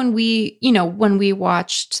 remember when we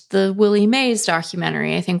watched the Willie Mays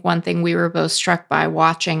documentary, I think one thing we were both struck by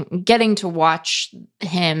getting to watch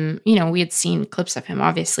him, we had seen clips of him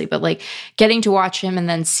obviously, but like getting to watch him and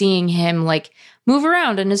then seeing him like move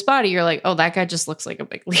around in his body, you're like, oh, that guy just looks like a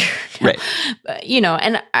big leaguer. Right.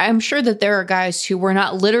 And I'm sure that there are guys who were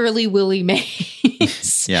not literally Willie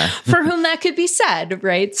Mays for whom that could be said,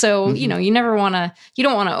 right? So, you don't want to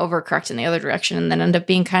overcorrect in the other direction and then end up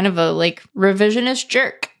being kind of a like revisionist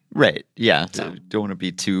jerk. Right. Yeah. So, don't want to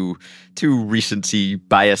be too recency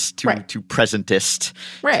biased, too presentist,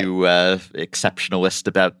 too exceptionalist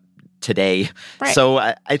about today. Right. So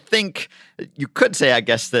I think you could say, I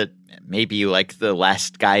guess, that maybe like the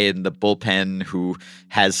last guy in the bullpen who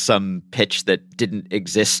has some pitch that didn't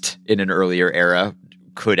exist in an earlier era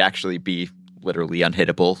could actually be literally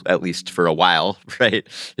unhittable, at least for a while, right?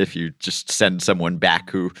 If you just send someone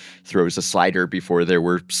back who throws a slider before there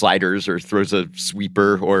were sliders, or throws a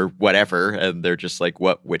sweeper or whatever, and they're just like,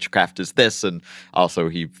 what witchcraft is this? And also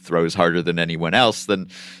he throws harder than anyone else, then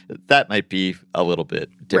that might be a little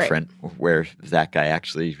bit different, where that guy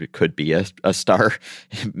actually could be a star.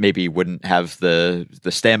 Maybe wouldn't have the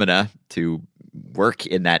stamina to work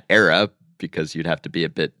in that era, because you'd have to be a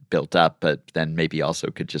bit built up, but then maybe also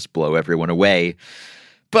could just blow everyone away.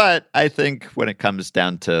 But I think when it comes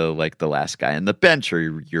down to like the last guy on the bench,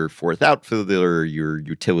 or your fourth outfielder, or your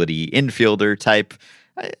utility infielder type,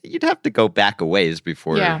 you'd have to go back a ways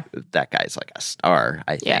before that guy's like a star,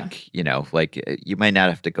 I think. Like you might not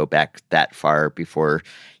have to go back that far before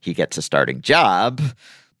he gets a starting job.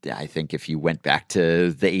 I think if you went back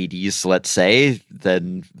to the 80s, let's say,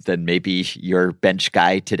 then maybe your bench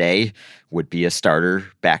guy today would be a starter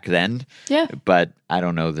back then. Yeah. But I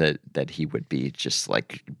don't know that he would be just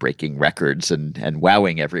like breaking records and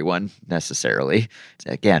wowing everyone necessarily.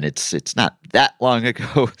 Again, it's not that long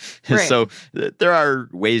ago. Right. So there are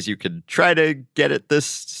ways you could try to get at this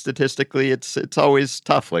statistically. It's always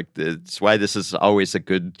tough. Like it's why this is always a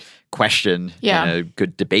good question and a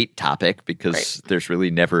good debate topic, because there's really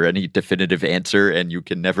never any definitive answer and you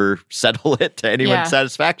can never settle it to anyone's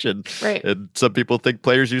satisfaction. Right. And some people think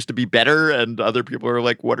players used to be better and other people are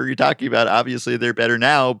like, what are you talking about? Obviously they're better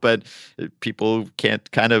now, but people can't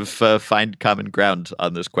kind of find common ground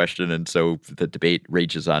on this question. And so the debate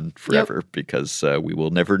rages on forever because we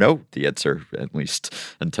will never know the answer, at least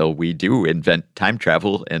until we do invent time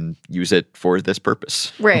travel and use it for this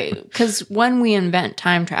purpose. Right. Because when we invent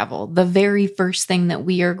time travel, the very first thing that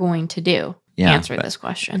we are going to do answer this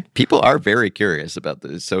question. People are very curious about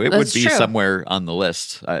this, so it would be somewhere on the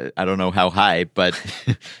list. I don't know how high, but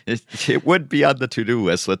it would be on the to-do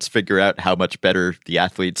list. Let's figure out how much better the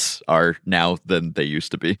athletes are now than they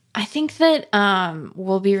used to be. I think that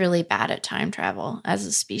we'll be really bad at time travel as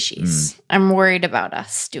a species. I'm worried about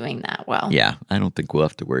us doing that well. Yeah, I don't think we'll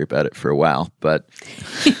have to worry about it for a while, but...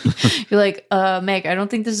 You're like, Meg, I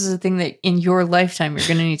don't think this is a thing that in your lifetime you're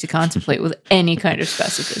going to need to contemplate with any kind of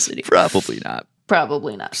specificity. Probably not.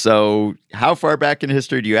 Probably not. So how far back in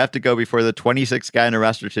history do you have to go before the 26th guy in a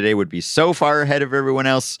roster today would be so far ahead of everyone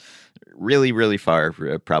else? Really, really far,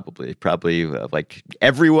 probably like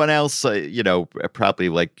everyone else, probably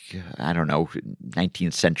like, I don't know,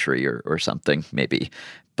 19th century or something, maybe.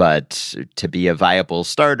 But to be a viable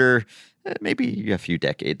starter, maybe a few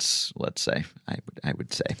decades, let's say, I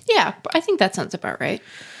would say. Yeah, I think that sounds about right.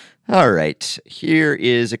 All right. Here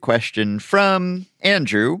is a question from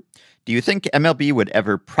Andrew. Do you think MLB would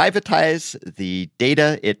ever privatize the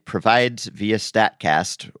data it provides via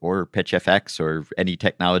StatCast or PitchFX or any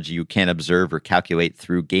technology you can observe or calculate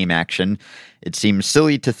through game action? It seems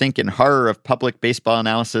silly to think in horror of public baseball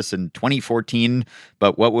analysis in 2014,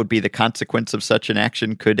 but what would be the consequence of such an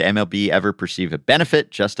action? Could MLB ever perceive a benefit,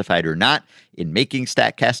 justified or not, in making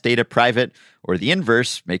StatCast data private, or the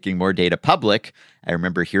inverse, making more data public? I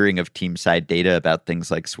remember hearing of team-side data about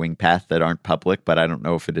things like swing path that aren't public, but I don't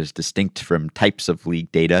know if it is distinct from types of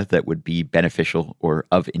league data that would be beneficial or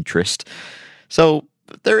of interest. So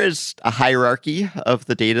there is a hierarchy of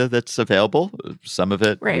the data that's available. Some of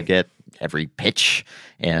it we get every pitch,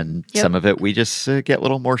 and some of it we just get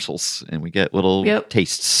little morsels and we get little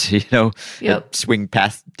tastes. Swing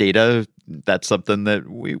path data, that's something that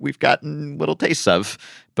we've gotten little tastes of,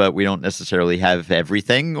 but we don't necessarily have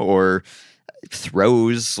everything. Or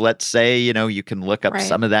throws, let's say, you can look up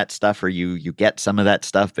some of that stuff, or you get some of that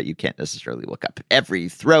stuff, but you can't necessarily look up every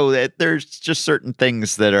throw. There's just certain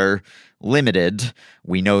things that are limited.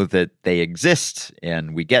 We know that they exist,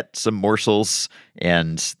 and we get some morsels,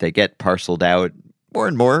 and they get parceled out more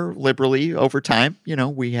and more liberally over time.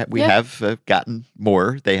 We have gotten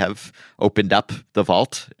more. They have opened up the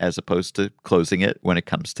vault as opposed to closing it when it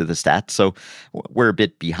comes to the stats. So we're a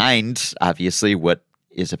bit behind, obviously, what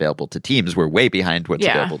is available to teams. We're way behind what's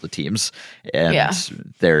available to teams. And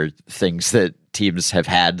there are things that teams have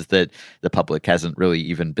had that the public hasn't really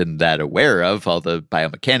even been that aware of, all the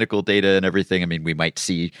biomechanical data and everything. I mean, we might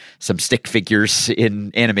see some stick figures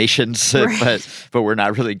in animations, but we're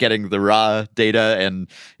not really getting the raw data, and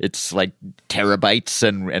it's like terabytes,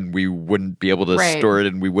 and we wouldn't be able to store it,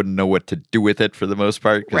 and we wouldn't know what to do with it for the most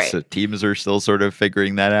part, because the teams are still sort of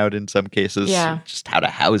figuring that out in some cases, just how to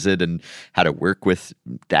house it and how to work with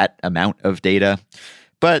that amount of data.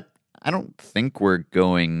 But I don't think we're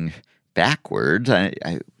going backwards. I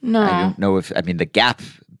don't know if, the gap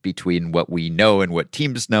between what we know and what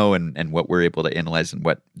teams know and what we're able to analyze and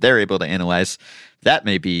what they're able to analyze, that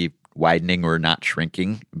may be widening or not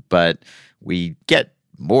shrinking, but we get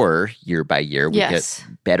more year by year. We get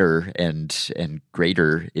better and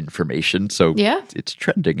greater information. So it's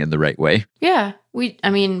trending in the right way. Yeah. We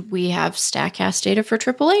have StatCast data for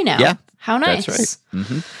AAA now. Yeah. How nice. That's right.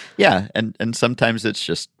 Mm-hmm. Yeah, and sometimes it's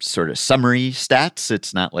just sort of summary stats.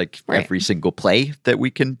 It's not like every single play that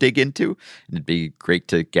we can dig into. And it'd be great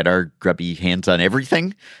to get our grubby hands on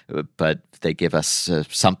everything, but they give us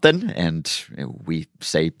something, and we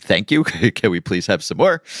say, thank you. Can we please have some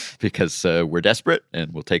more? Because we're desperate,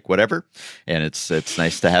 and we'll take whatever. And it's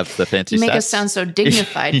nice to have the fancy stats. You make us sound so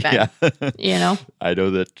dignified, Ben. I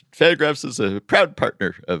know that Fangraphs is a proud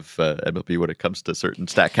partner of MLB when it comes to certain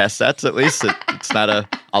StatCast stats. At least it's not a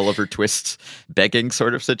Oliver Twist begging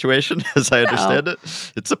sort of situation, as I understand it.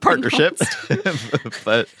 It's a partnership.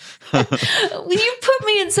 But you put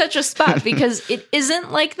me in such a spot, because it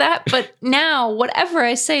isn't like that. But now, whatever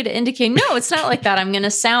I say to indicate, no, it's not like that, I'm going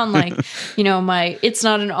to sound like, it's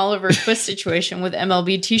not an Oliver Twist situation with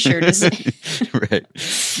MLB t-shirt, is it? Right.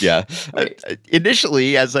 Yeah.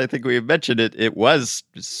 Initially, as I think we have mentioned, it was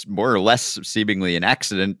more or less seemingly an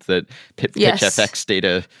accident that PitchFX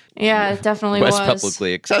data it definitely was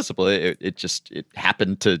publicly accessible. It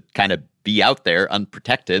happened to kind of be out there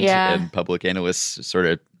unprotected, and public analysts sort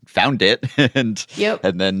of found it, and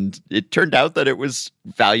then it turned out that it was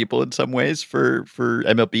valuable in some ways for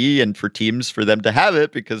MLB and for teams, for them to have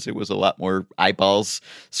it, because it was a lot more eyeballs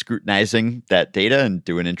scrutinizing that data and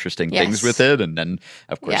doing interesting things with it. And then,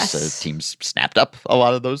 of course, teams snapped up a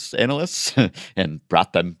lot of those analysts and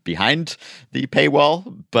brought them behind the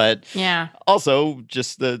paywall. But also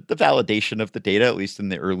just the validation of the data, at least in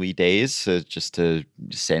the early days, just to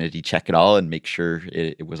sanity check it all and make sure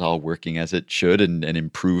it was all working as it should, and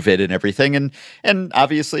improve it and everything. And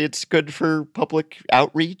obviously it's good for public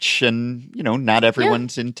outreach, and not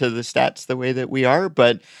everyone's into the stats the way that we are,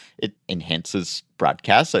 but it enhances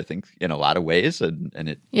broadcasts, I think, in a lot of ways, and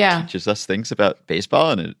it teaches us things about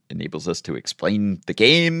baseball, and it enables us to explain the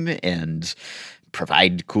game and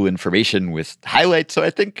provide cool information with highlights. So I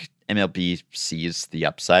think MLB sees the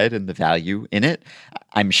upside and the value in it.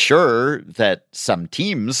 I'm sure that some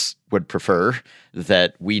teams would prefer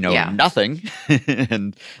that we know nothing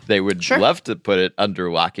and they would love to put it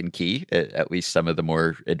under lock and key, at least some of the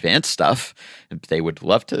more advanced stuff. They would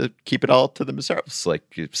love to keep it all to themselves, like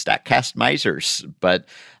StatCast misers. But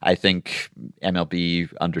I think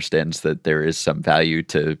MLB understands that there is some value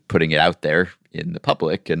to putting it out there in the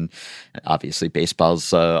public. And obviously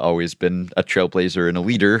baseball's always been a trailblazer and a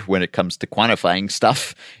leader when it comes to quantifying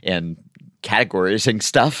stuff and categorizing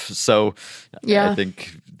stuff. So I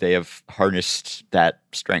think they have harnessed that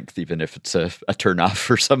strength, even if it's a turnoff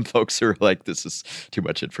for some folks who are like, this is too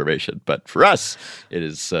much information. But for us, it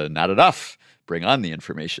is not enough. Bring on the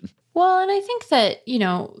information. Well, and I think that,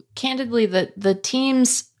 candidly, the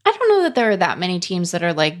teams, I don't know that there are that many teams that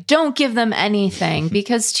are like, don't give them anything.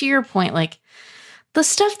 Because to your point, like, the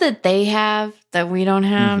stuff that they have that we don't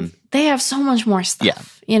have, they have so much more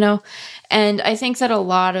stuff, And I think that a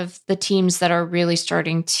lot of the teams that are really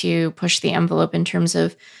starting to push the envelope in terms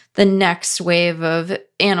of the next wave of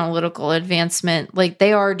analytical advancement, like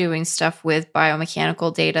they are doing stuff with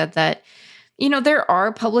biomechanical data that, there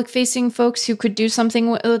are public-facing folks who could do something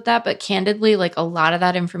with that, but candidly, like a lot of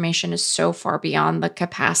that information is so far beyond the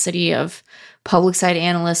capacity of public side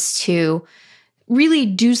analysts to really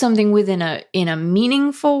do something with in a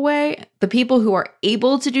meaningful way. The people who are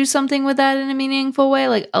able to do something with that in a meaningful way,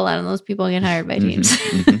 like a lot of those people get hired by teams.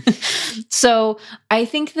 So I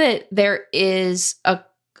think that there is a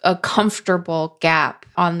comfortable gap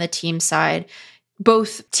on the team side,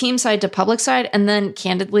 both team side to public side, and then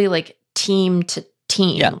candidly, like team to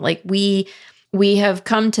team. Yeah. Like we have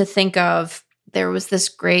come to think of, there was this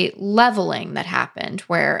great leveling that happened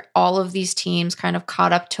where all of these teams kind of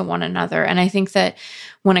caught up to one another. And I think that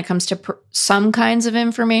when it comes to some kinds of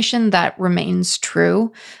information, that remains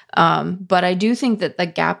true. But I do think that the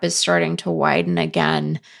gap is starting to widen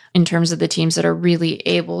again in terms of the teams that are really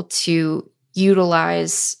able to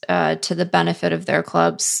utilize to the benefit of their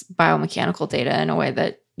clubs biomechanical data in a way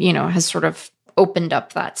that, has sort of opened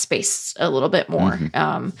up that space a little bit more.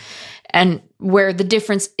 And where the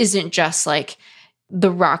difference isn't just like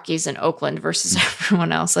the Rockies and Oakland versus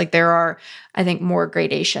everyone else. Like there are, I think, more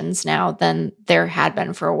gradations now than there had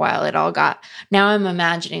been for a while. Now I'm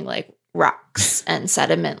imagining like rocks and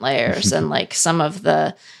sediment layers and like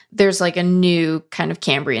there's like a new kind of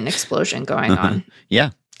Cambrian explosion going on. Yeah.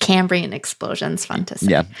 Cambrian explosions, fun to say.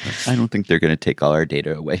 Yeah, I don't think they're going to take all our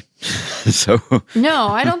data away. No,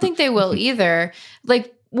 I don't think they will either.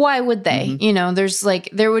 Like, why would they? There's like,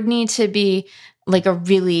 there would need to be like a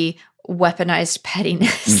really weaponized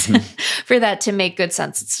pettiness for that to make good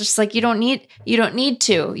sense. It's just like, you don't need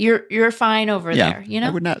to. You're fine over there. I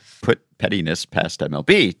would not put pettiness past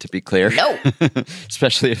MLB, to be clear. No.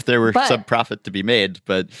 Especially if there were some profit to be made.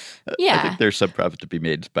 But I think there's some profit to be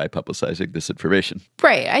made by publicizing this information.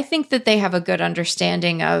 Right. I think that they have a good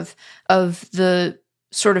understanding of the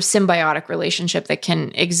sort of symbiotic relationship that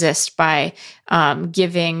can exist by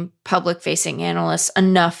giving public-facing analysts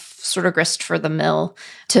enough sort of grist for the mill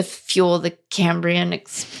to fuel the Cambrian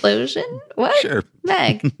explosion. What? Sure.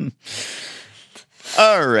 Meg.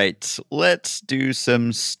 All right, let's do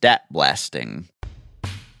some stat blasting.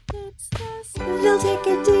 They'll take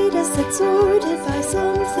a data set sorted by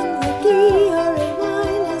something like ERA-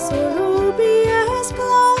 or OBS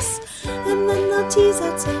plus, and then they'll tease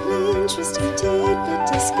out some interesting tidbit,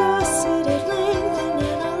 discuss it at length, and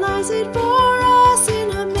analyze it for us in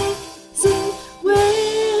amazing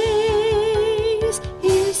ways.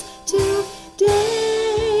 Here's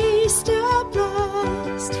today's Stat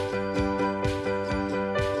Blast.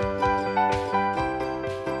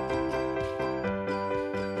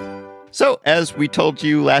 So, as we told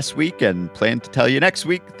you last week and plan to tell you next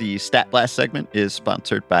week, the Stat Blast segment is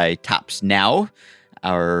sponsored by Topps Now.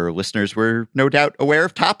 Our listeners were no doubt aware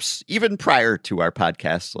of Topps even prior to our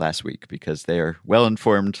podcast last week because they are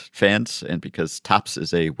well-informed fans and because Topps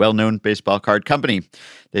is a well-known baseball card company.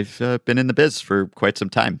 They've been in the biz for quite some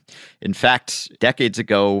time. In fact, decades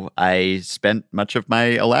ago, I spent much of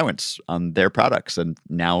my allowance on their products, and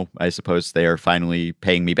now I suppose they are finally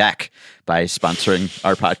paying me back by sponsoring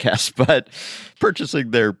our podcast. But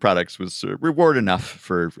purchasing their products was reward enough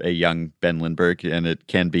for a young Ben Lindbergh, and it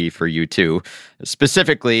can be for you too.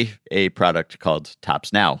 Specifically, a product called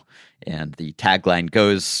Topps Now. And the tagline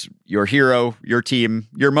goes, your hero, your team,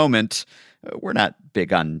 your moment. We're not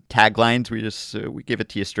big on taglines. We give it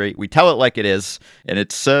to you straight. We tell it like it is, and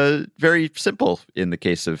it's very simple in the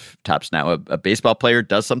case of Topps Now. A baseball player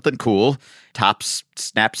does something cool. Topps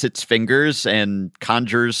snaps its fingers and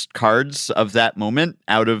conjures cards of that moment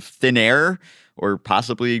out of thin air or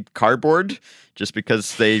possibly cardboard. Just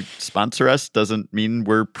because they sponsor us doesn't mean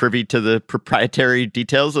we're privy to the proprietary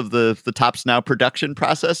details of the Topps Now production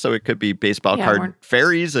process. So it could be baseball card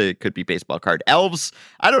fairies. It could be baseball card elves.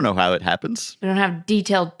 I don't know how it happens. We don't have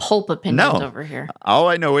detailed pulp opinions over here. All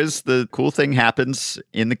I know is the cool thing happens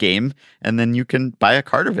in the game, and then you can buy a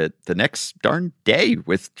card of it the next darn day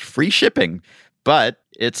with free shipping. But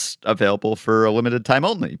it's available for a limited time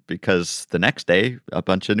only because the next day a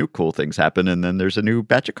bunch of new cool things happen and then there's a new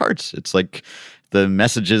batch of cards. It's like the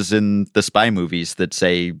messages in the spy movies that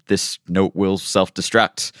say this note will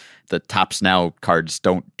self-destruct. The Topps Now cards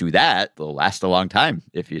don't do that. They'll last a long time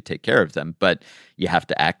if you take care of them, but you have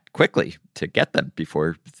to act quickly to get them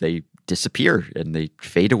before they disappear and they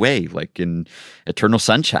fade away, like in Eternal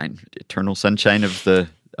Sunshine of the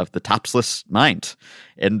Toppsless mind.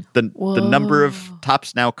 And the number of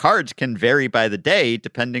Topps Now cards can vary by the day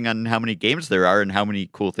depending on how many games there are and how many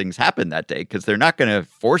cool things happen that day, because they're not going to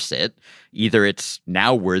force it. Either it's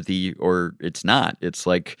now worthy or it's not. It's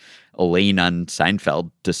like Elaine on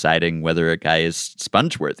Seinfeld deciding whether a guy is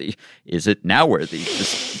sponge worthy. Is it now worthy?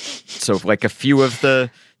 So like a few of the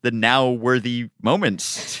now worthy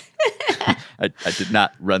moments. I did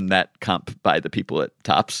not run that comp by the people at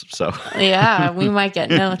Topps, so yeah, we might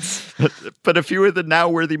get notes. But a few of the now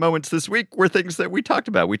worthy moments this week were things that we talked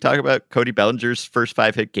about. We talked about Cody Bellinger's first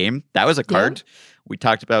 5-hit game. That was a card. Yeah. We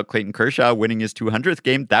talked about Clayton Kershaw winning his 200th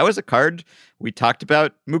game. That was a card. We talked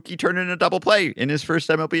about Mookie turning a double play in his first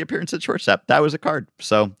MLB appearance at shortstop. That was a card.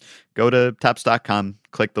 So go to Topps.com,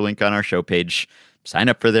 click the link on our show page, sign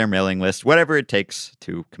up for their mailing list, whatever it takes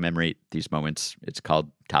to commemorate these moments. It's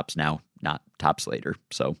called Topps Now, not Topps Later.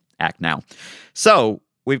 So act now. So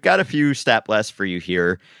we've got a few stat blasts for you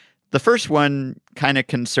here. The first one kind of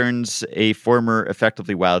concerns a former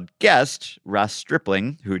Effectively Wild guest, Ross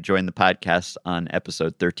Stripling, who joined the podcast on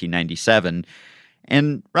episode 1397.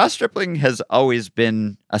 And Ross Stripling has always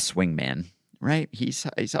been a swingman, right? He's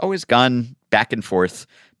always gone back and forth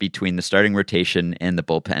between the starting rotation and the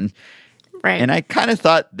bullpen. Right. And I kind of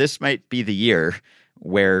thought this might be the year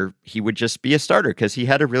where he would just be a starter because he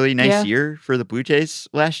had a really nice year for the Blue Jays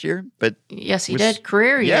last year. But yes, he did.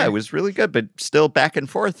 Career year. Yeah, it was really good, but still back and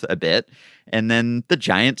forth a bit. And then the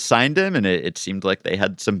Giants signed him, and it seemed like they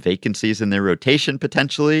had some vacancies in their rotation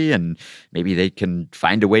potentially, and maybe they can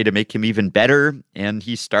find a way to make him even better. And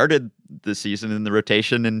he started the season in the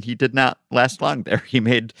rotation, and he did not last long there. He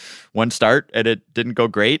made one start, and it didn't go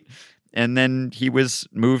great. And then he was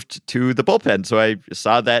moved to the bullpen. So I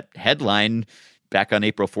saw that headline back on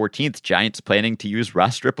April 14th, Giants planning to use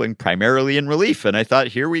Ross Stripling primarily in relief. And I thought,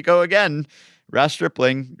 here we go again. Ross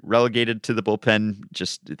Stripling relegated to the bullpen,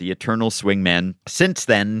 just the eternal swingman. Since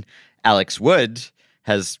then, Alex Wood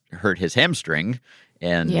has hurt his hamstring.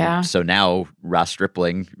 And so now Ross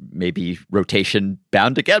Stripling may be rotation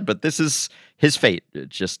bound again, but this is his fate,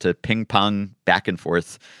 just to ping pong back and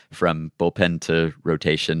forth from bullpen to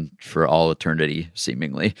rotation for all eternity,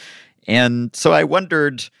 seemingly. And so I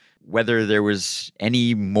wondered whether there was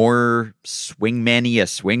any more swingman-y a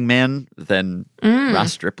swingman than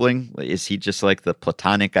Ross Stripling. Is he just like the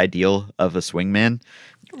platonic ideal of a swingman?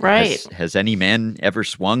 Right. Has any man ever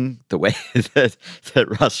swung the way that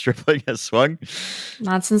Ross Stripling has swung?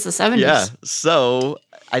 Not since the 70s. Yeah. So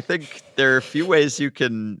I think there are a few ways you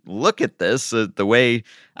can look at this. The way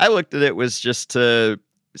I looked at it was just to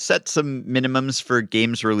set some minimums for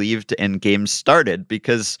games relieved and games started,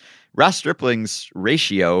 because Ross Stripling's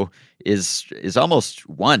ratio is almost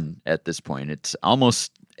 1 at this point. It's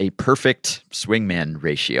almost a perfect swingman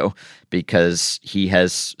ratio because he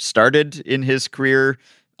has started in his career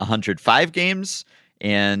 105 games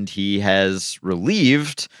and he has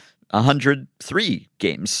relieved 103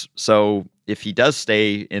 games. So if he does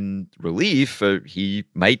stay in relief, he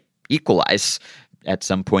might equalize at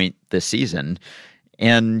some point this season.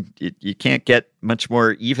 And you can't get much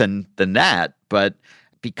more even than that. But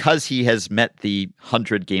because he has met the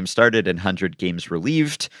 100 games started and 100 games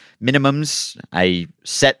relieved minimums, I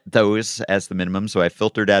set those as the minimum. So I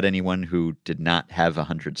filtered out anyone who did not have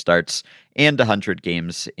 100 starts and 100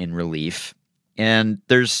 games in relief. And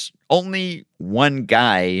there's only one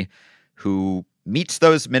guy who meets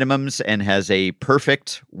those minimums and has a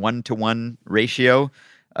perfect 1-to-1 ratio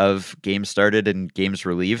of games started and games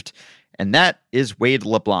relieved. And that is Wade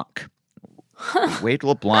LeBlanc. Wade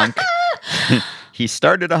LeBlanc, he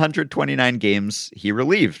started 129 games. He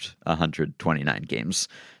relieved 129 games.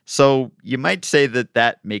 So you might say that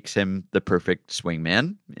that makes him the perfect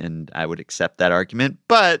swingman, and I would accept that argument.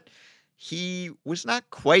 But he was not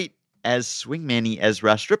quite as swingman-y as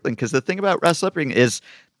Ross Stripling, because the thing about Ross Stripling is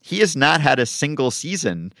he has not had a single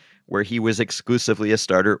season where he was exclusively a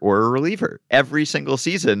starter or a reliever. Every single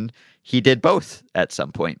season, he did both at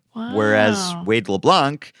some point. Wow. Whereas Wade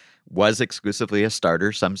LeBlanc was exclusively a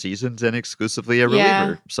starter some seasons and exclusively a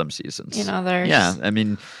reliever some seasons. There's... I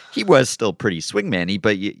mean, he was still pretty swingman-y,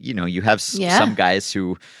 but you have some guys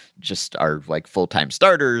who just are like full-time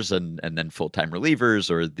starters and then full-time relievers,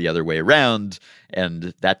 or the other way around,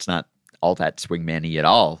 and that's not all that swingman-y at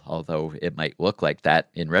all, although it might look like that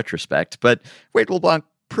in retrospect. But Wade LeBlanc,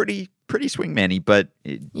 pretty swingman-y, but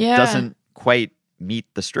it doesn't quite meet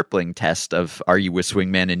the Stripling test of are you a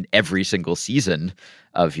swingman in every single season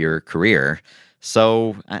of your career.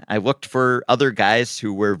 So I looked for other guys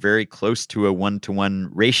who were very close to a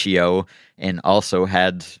 1-to-1 ratio and also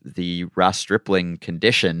had the Ross Stripling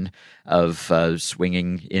condition of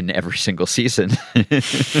swinging in every single season.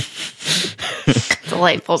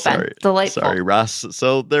 Delightful, Ben. Delightful. Sorry, Ross.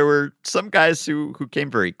 So there were some guys who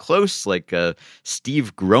came very close, like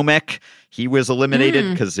Steve Gromek. He was eliminated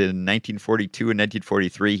because in 1942 and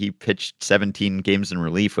 1943, he pitched 17 games in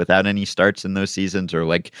relief without any starts in those seasons. Or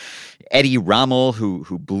like Eddie Rommel,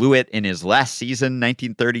 who blew it in his last season,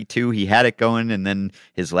 1932. He had it going, and then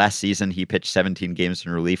his last season, he pitched 17 games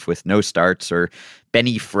in relief with no starts. Or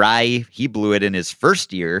Benny Fry, he blew it in his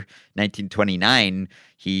first year, 1929.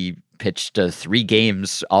 He pitched 3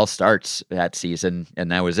 games, all starts that season,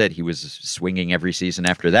 and that was it. He was swinging every season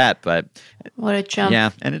after that, but what a jump. Yeah,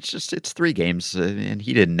 and it's 3 games, and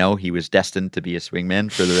he didn't know he was destined to be a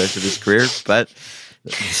swingman for the rest of his career, but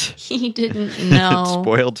he didn't know. It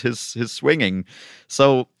spoiled his swinging.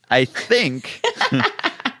 So I think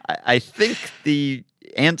I think the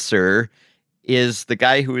answer is the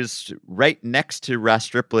guy who is right next to Ross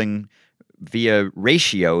Stripling via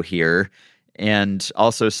ratio here, and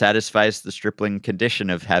also satisfies the Stripling condition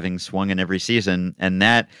of having swung in every season, and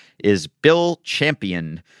that is Bill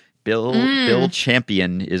Champion. Bill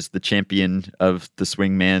Champion is the champion of the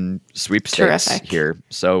Swingman sweepstakes here.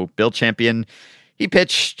 So Bill Champion, he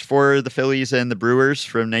pitched for the Phillies and the Brewers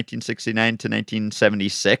from 1969 to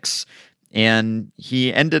 1976. And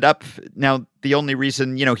he ended up, now the only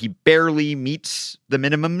reason, he barely meets the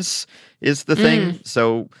minimums is the thing.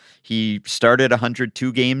 So he started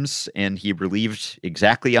 102 games and he relieved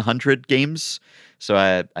exactly 100 games. So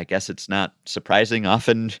I guess it's not surprising.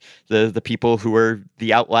 Often the people who are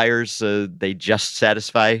the outliers, they just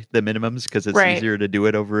satisfy the minimums because it's easier to do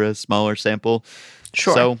it over a smaller sample.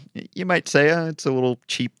 Sure. So you might say it's a little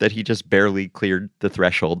cheap that he just barely cleared the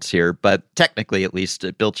thresholds here, but technically at least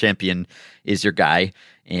Bill Champion is your guy.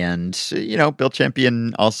 And, Bill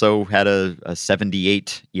Champion also had a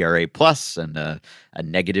 78 ERA plus and a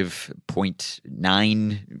negative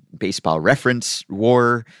 0.9 baseball reference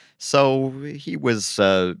WAR. So he was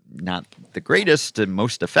not the greatest and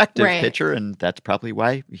most effective pitcher, and that's probably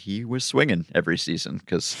why he was swinging every season,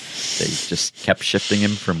 because they just kept shifting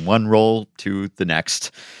him from one role to the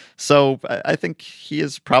next. So I think he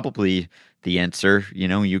is probably the answer.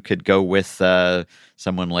 You could go with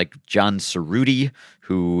someone like John Cerruti,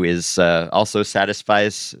 who is also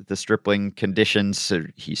satisfies the Stripling conditions.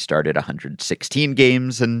 He started 116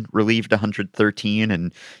 games and relieved 113,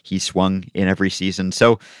 and he swung in every season.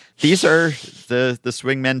 So these are the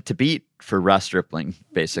swingmen to beat for Ross Stripling,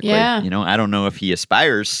 basically. Yeah. I don't know if he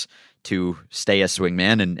aspires to stay a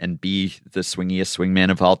swingman and be the swingiest swingman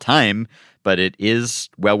of all time, but it is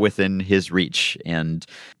well within his reach. And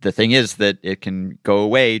the thing is that it can go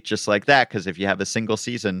away just like that, because if you have a single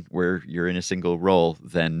season where you're in a single role,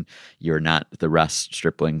 then you're not the Ross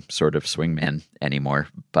Stripling sort of swingman anymore.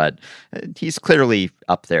 But he's clearly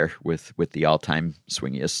up there with the all-time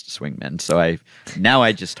swingiest swingmen. So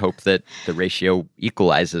I just hope that the ratio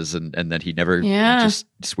equalizes and that he never just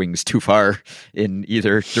swings too far in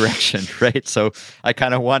either direction, right? So I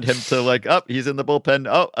kind of want him to he's in the bullpen.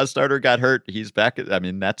 Oh, a starter got hurt. He's back.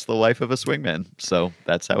 That's the life of a swingman. So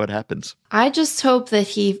that's how it happens. I just hope that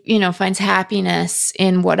he, finds happiness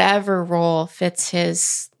in whatever role fits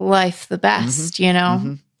his life the best,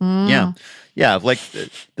 Yeah, like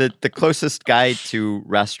the closest guy to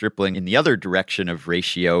Ross Stripling in the other direction of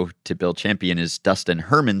ratio to Bill Champion is Dustin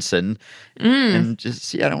Hermanson. And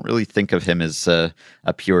I don't really think of him as a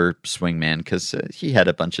pure swingman, because he had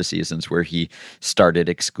a bunch of seasons where he started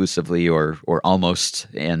exclusively or almost,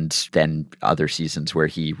 and then other seasons where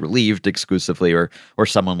he relieved exclusively, or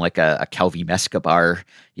someone like a Calvi Escobar,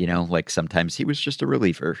 Like sometimes he was just a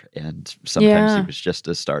reliever and sometimes he was just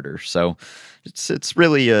a starter. So it's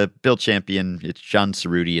really a Bill Champion. It's John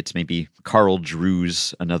Cerruti. It's maybe Carl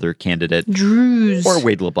Drews, another candidate. Drews. Or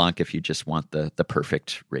Wade LeBlanc if you just want the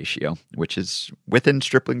perfect ratio, which is within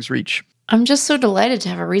Stripling's reach. I'm just so delighted to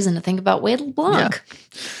have a reason to think about Wade LeBlanc.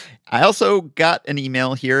 Yeah. I also got an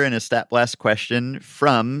email here and a Stat Blast question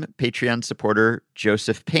from Patreon supporter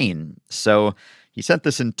Joseph Payne. So he sent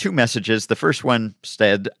this in 2 messages. The first one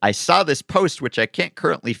said, I saw this post, which I can't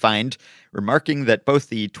currently find, remarking that both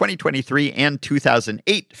the 2023 and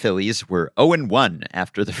 2008 Phillies were 0-1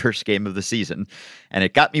 after the first game of the season. And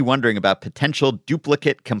it got me wondering about potential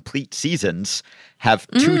duplicate complete seasons. Have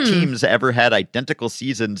 2 teams ever had identical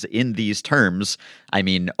seasons in these terms? I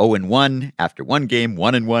mean, 0-1 after 1 game,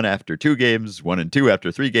 1-1 after 2 games, 1-2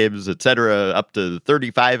 after 3 games, etc., up to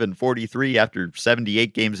 35 and 43 after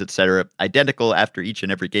 78 games, etc., identical after each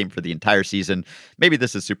and every game for the entire season. Maybe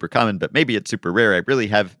this is super common, but maybe it's super rare. I really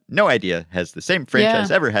have no idea. Has the same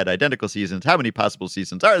franchise ever had identical seasons? How many possible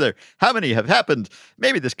seasons are there? How many have happened?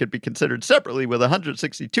 Maybe this could be considered separately with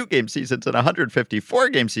 162 game seasons and 154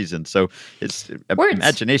 game seasons. So his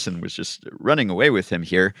imagination was just running away with him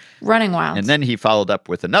here. Running wild. And then he followed up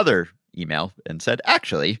with another email and said,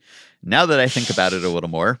 actually, now that I think about it a little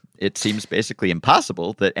more, it seems basically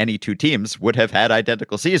impossible that any 2 teams would have had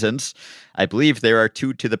identical seasons. I believe there are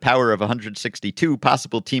 2 to the power of 162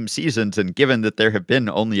 possible team seasons, and given that there have been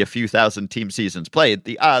only a few thousand team seasons played,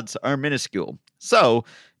 the odds are minuscule. So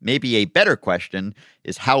maybe a better question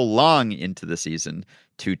is how long into the season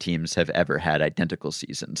 2 teams have ever had identical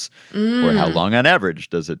seasons, or how long on average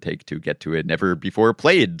does it take to get to a never before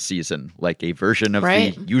played season, like a version of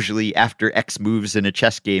the usually after X moves in a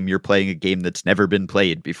chess game, you're playing a game that's never been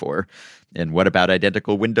played before. And what about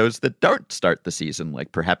identical windows that don't start the season?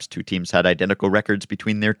 Like perhaps 2 teams had identical records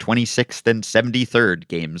between their 26th and 73rd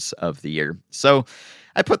games of the year. So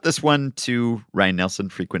I put this one to Ryan Nelson,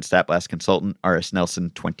 frequent Stat Blast consultant, RS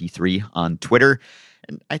Nelson 23 on Twitter.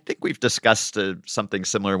 And I think we've discussed something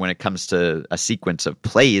similar when it comes to a sequence of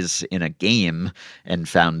plays in a game and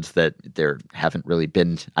found that there haven't really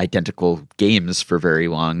been identical games for very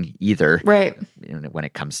long either. Right. When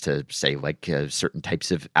it comes to, say, like certain types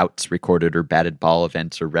of outs recorded or batted ball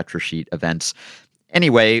events or retro sheet events.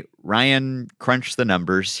 Anyway, Ryan crunched the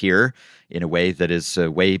numbers here in a way that is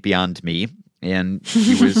way beyond me. And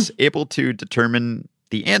he was able to determine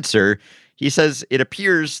the answer. He says it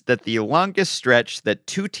appears that the longest stretch that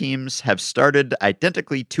 2 teams have started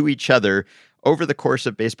identically to each other over the course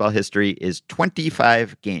of baseball history is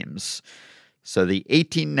 25 games. So the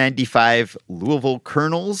 1895 Louisville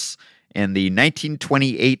Colonels and the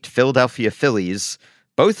 1928 Philadelphia Phillies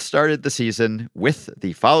both started the season with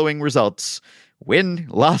the following results: win,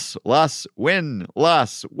 loss, loss, win,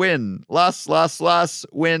 loss, win, loss, loss, loss,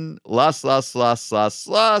 win, loss, loss, loss, loss,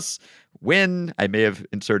 loss, win. I may have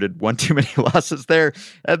inserted 1 too many losses there.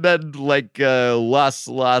 And then like loss,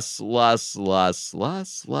 loss, loss, loss,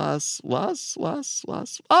 loss, loss, loss, loss,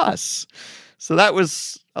 loss, loss. So that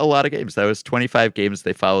was a lot of games. That was 25 games.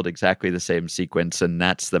 They followed exactly the same sequence, and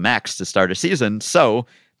that's the max to start a season. So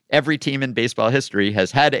every team in baseball history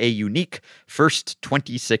has had a unique first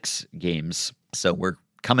 26 games. So we're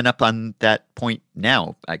coming up on that point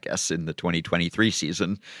now, I guess, in the 2023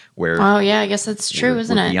 season, where I guess that's true,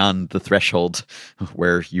 isn't it? Beyond the threshold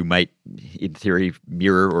where you might, in theory,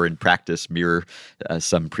 mirror or in practice mirror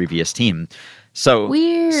some previous team. So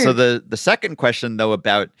weird. So the second question, though,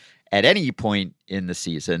 about at any point in the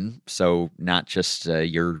season, so not just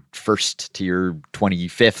your first to your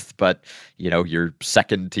 25th, but your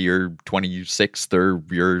second to your 26th or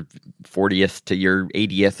your 40th to your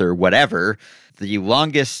 80th or whatever. The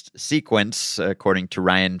longest sequence, according to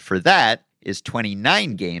Ryan, for that is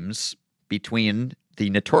 29 games between the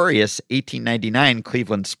notorious 1899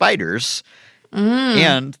 Cleveland Spiders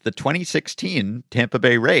and the 2016 Tampa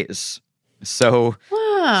Bay Rays. So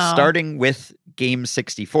starting with Game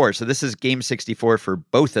 64. So this is Game 64 for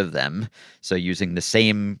both of them. So using the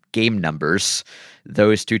same game numbers,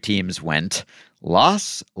 those 2 teams went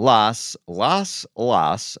loss, loss, loss,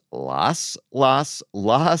 loss, loss, loss,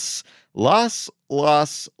 loss, loss,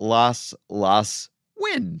 loss, loss, loss,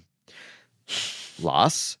 win.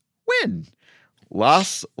 Loss, win.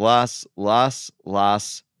 Loss, loss, loss,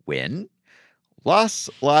 loss, win. Loss,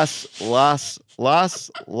 loss, loss, loss,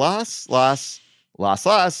 loss, loss, loss,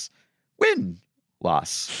 loss, win,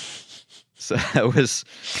 loss. So that was...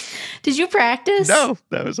 Did you practice? No,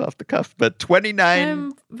 that was off the cuff. But 29...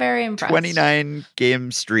 I'm very impressed. 29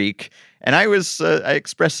 game streak. And I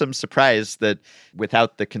expressed some surprise that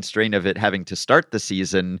without the constraint of it having to start the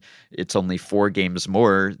season, it's only 4 games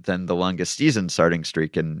more than the longest season starting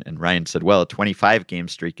streak. And Ryan said, well, a 25-game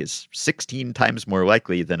streak is 16 times more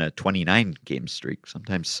likely than a 29-game streak.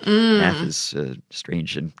 Sometimes math is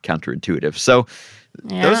strange and counterintuitive. So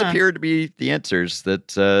those appear to be the answers,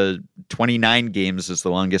 that 29 games is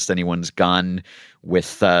the longest anyone's gone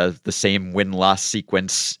with the same win-loss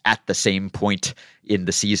sequence at the same point in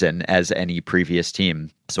the season as any previous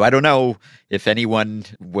team. So I don't know if anyone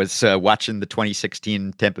was watching the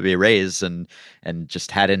 2016 Tampa Bay Rays and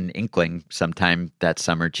just had an inkling sometime that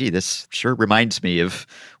summer, gee, this sure reminds me of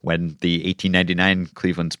when the 1899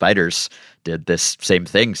 Cleveland Spiders did this same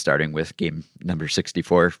thing, starting with game number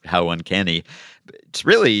 64. How uncanny.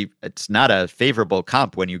 It's not a favorable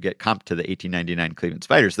comp when you get comped to the 1899 Cleveland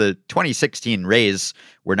Spiders. The 2016 Rays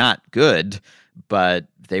were not good, but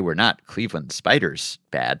they were not Cleveland Spiders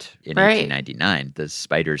bad in 1899. The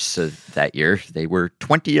Spiders that year, they were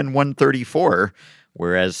 20-134,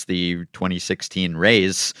 whereas the 2016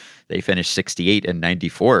 Rays, they finished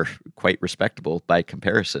 68-94, quite respectable by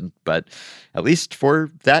comparison. But at least for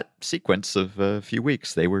that sequence of a few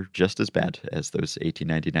weeks, they were just as bad as those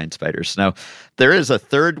 1899 Spiders. Now, there is a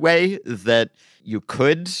third way that you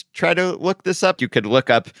could try to look this up. You could look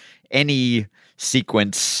up any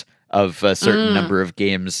sequence of a certain number of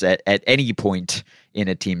games at any point in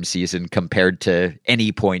a team season compared to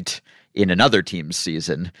any point in another team's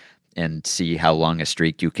season and see how long a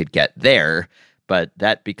streak you could get there. But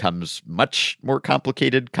that becomes much more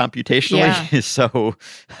complicated computationally. Yeah. So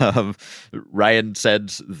Ryan said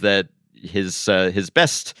that his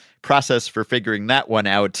best process for figuring that one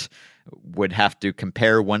out would have to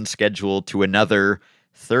compare one schedule to another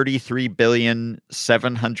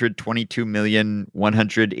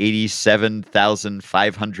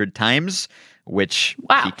 33,722,187,500 times, which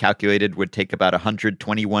he calculated would take about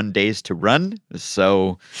 121 days to run.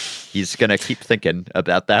 So he's going to keep thinking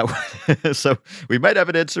about that one. So we might have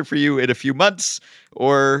an answer for you in a few months,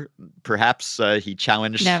 or perhaps he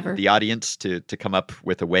challenged the audience to come up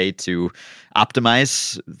with a way to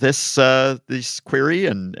optimize this query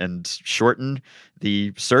and shorten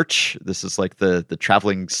the search. This is like the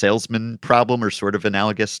traveling salesman problem, or sort of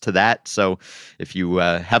analogous to that. So if you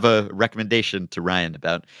have a recommendation to Ryan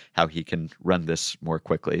about how he can run this more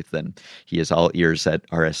quickly, then he is all ears at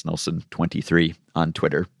RS Nelson 23 on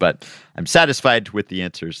Twitter. But I'm satisfied with the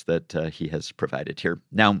answers that he has provided here.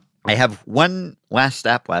 Now, I have one last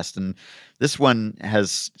stat blast, and this one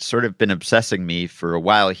has sort of been obsessing me for a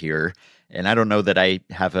while here. And I don't know that I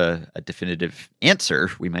have a definitive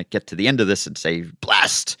answer. We might get to the end of this and say,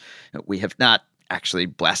 blast. We have not actually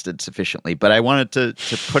blasted sufficiently. But I wanted to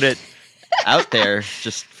put it out there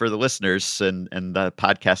just for the listeners and the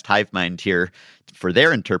podcast hive mind here for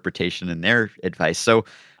their interpretation and their advice. So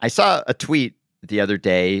I saw a tweet the other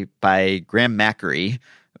day by Graham Mackery,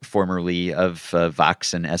 formerly of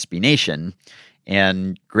Vox and SB Nation.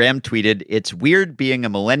 And Graham tweeted, "It's weird being a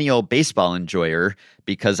millennial baseball enjoyer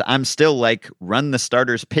because I'm still like, run the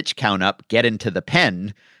starter's pitch count up, get into the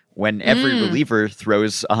pen, when every reliever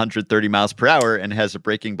throws 130 miles per hour and has a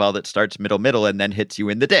breaking ball that starts middle and then hits you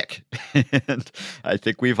in the dick." And I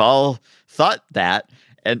think we've all thought that.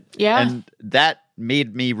 And that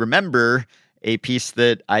made me remember a piece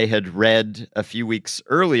that I had read a few weeks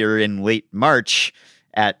earlier in late March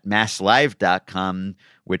at masslive.com,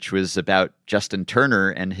 which was about Justin Turner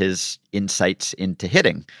and his insights into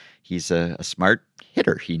hitting. He's a smart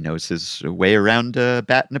hitter. He knows his way around a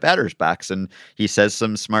bat in a batter's box, and he says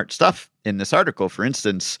some smart stuff in this article. For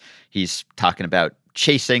instance, he's talking about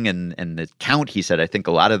chasing and the count. He said, I think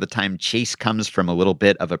a lot of the time chase comes from a little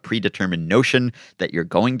bit of a predetermined notion that you're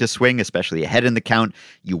going to swing, especially ahead in the count.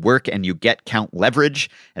 You work and you get count leverage,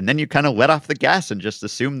 and then you kind of let off the gas and just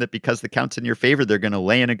assume that because the count's in your favor, they're going to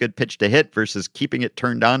lay in a good pitch to hit versus keeping it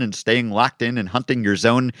turned on and staying locked in and hunting your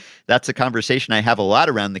zone. That's a conversation I have a lot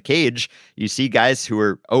around the cage. You see guys who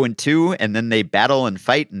are 0-2 and then they battle and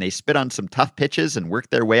fight and they spit on some tough pitches and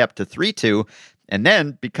work their way up to 3-2. And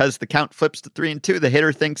then, because the count flips to 3-2, the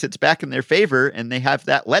hitter thinks it's back in their favor, and they have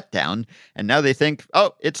that letdown. And now they think,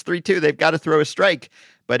 oh, it's 3-2. They've got to throw a strike.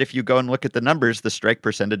 But if you go and look at the numbers, the strike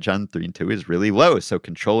percentage on 3-2 is really low. So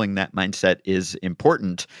controlling that mindset is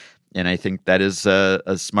important. And I think that is a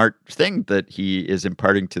smart thing that he is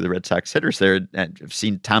imparting to the Red Sox hitters there. I've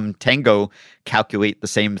seen Tom Tango calculate the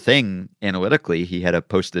same thing analytically. He had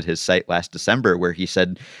posted his site last December where he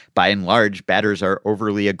said, by and large, batters are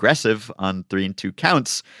overly aggressive on 3-2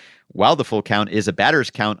 counts, While the full count is a batter's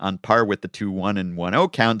count on par with the 2-1 and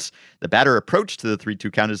 1-0 counts, the batter approach to the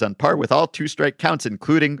 3-2 count is on par with all 2-strike counts,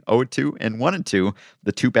 including 0-2 and 1-2,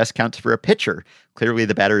 the 2 best counts for a pitcher. Clearly,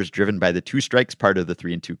 the batter is driven by the 2 strikes part of the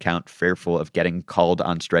 3-2 count, fearful of getting called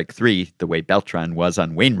on strike 3, the way Beltran was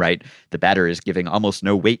on Wainwright. The batter is giving almost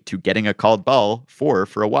no weight to getting a called ball 4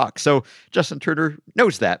 for a walk. So Justin Turner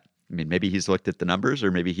knows that. I mean, maybe he's looked at the numbers,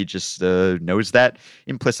 or maybe he just knows that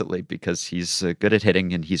implicitly because he's good at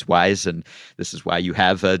hitting and he's wise. And this is why you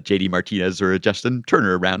have a JD Martinez or a Justin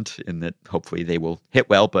Turner around, in that hopefully they will hit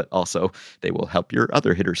well, but also they will help your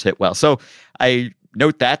other hitters hit well. So I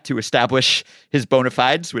note that to establish his bona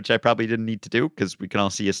fides, which I probably didn't need to do because we can all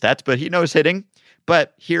see his stats, but he knows hitting.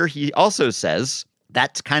 But here he also says,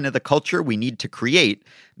 that's kind of the culture we need to create.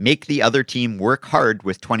 Make the other team work hard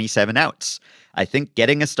with 27 outs. I think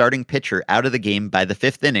getting a starting pitcher out of the game by the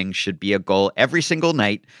 5th inning should be a goal every single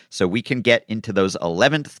night so we can get into those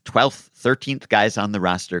 11th, 12th, 13th guys on the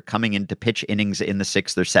roster coming in to pitch innings in the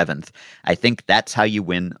 6th or 7th. I think that's how you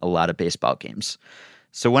win a lot of baseball games.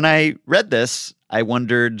 So when I read this, I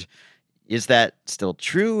wondered, is that still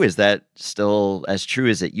true? Is that still as true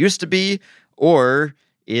as it used to be? Or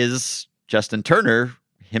is Justin Turner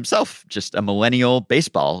himself just a millennial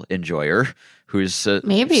baseball enjoyer who's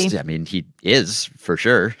maybe, I mean, he is for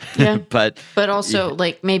sure. Yeah. but also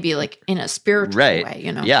like maybe like in a spiritual way,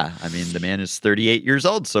 you know? Yeah. I mean, the man is 38 years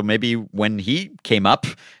old. So maybe when he came up,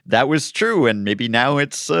 that was true. And maybe now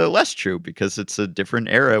it's less true because it's a different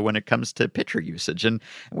era when it comes to pitcher usage. And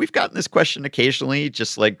we've gotten this question occasionally,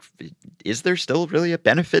 just like, is there still really a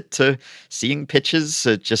benefit to seeing pitches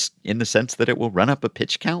just in the sense that it will run up a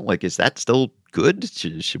pitch count? Like, is that still good?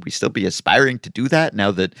 Should we still be aspiring to do that now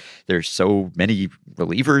that there's so many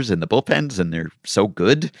relievers in the bullpens and they're so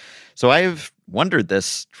good? So I have wondered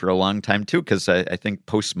this for a long time too, because I think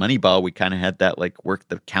post Moneyball, we kind of had that like work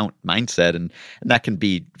the count mindset, and that can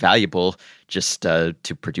be valuable just to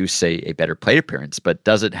produce a better plate appearance. But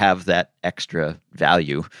does it have that extra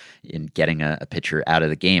value in getting a pitcher out of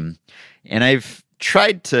the game? And I've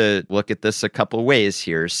tried to look at this a couple ways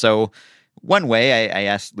here. So one way, I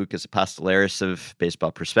asked Lucas Apostolaris of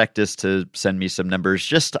Baseball Prospectus to send me some numbers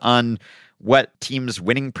just on what teams'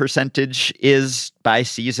 winning percentage is by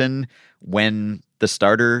season when the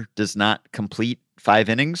starter does not complete 5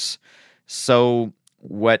 innings. So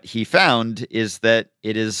what he found is that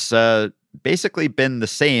it is basically been the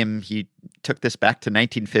same. He took this back to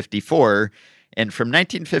 1954, and from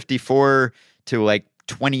 1954 to like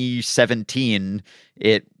 2017,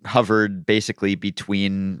 it hovered basically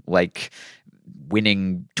between like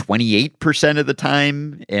winning 28% of the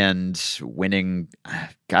time and winning,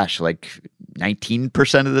 like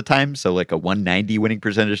 19% of the time. So like a 190 winning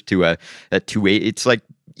percentage to a 280. It's like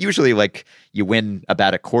usually like you win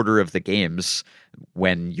about a quarter of the games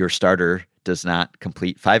when your starter does not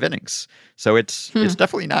complete 5 innings. So it's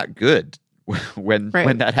definitely not good when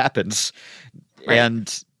that happens. Right.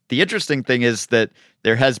 And the interesting thing is that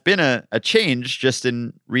there has been a change just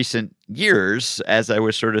in recent years, as I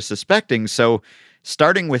was sort of suspecting. So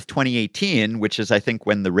starting with 2018, which is, I think,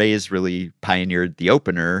 when the Rays really pioneered the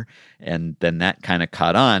opener, and then that kind of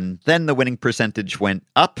caught on, then the winning percentage went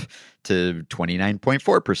up to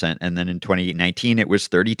 29.4%. And then in 2019, it was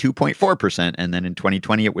 32.4%. And then in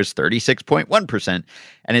 2020, it was 36.1%.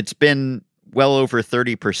 And it's been well over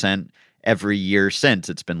 30% every year since.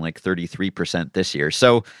 It's been like 33% this year.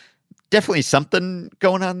 So definitely something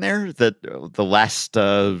going on there, that the last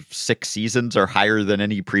 6 seasons are higher than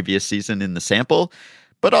any previous season in the sample.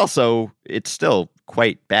 But also, it's still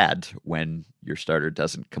quite bad when your starter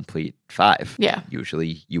doesn't complete 5. Yeah.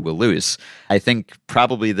 Usually you will lose. I think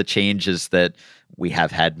probably the change is that we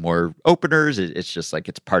have had more openers. It's just like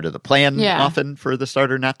it's part of the plan often for the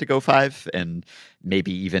starter not to go 5. And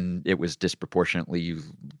maybe even it was disproportionately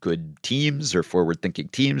good teams or forward-thinking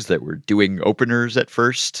teams that were doing openers at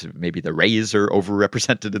first. Maybe the Rays are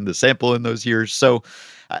overrepresented in the sample in those years. So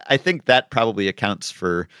I think that probably accounts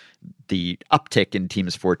for the uptick in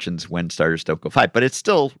teams' fortunes when starters don't go 5. But it's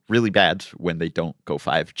still really bad when they don't go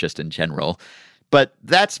 5, just in general. But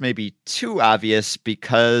that's maybe too obvious,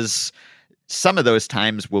 because some of those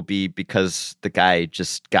times will be because the guy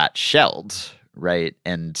just got shelled, right?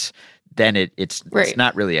 And then it's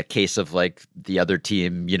not really a case of like the other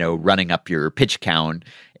team, running up your pitch count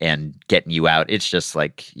and getting you out. It's just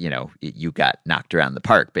like, you got knocked around the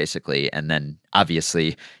park, basically. And then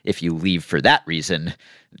obviously, if you leave for that reason,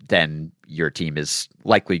 then your team is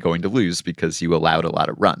likely going to lose because you allowed a lot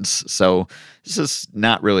of runs. So this is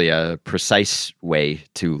not really a precise way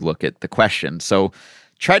to look at the question. So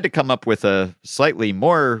tried to come up with a slightly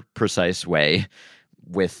more precise way,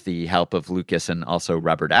 with the help of Lucas and also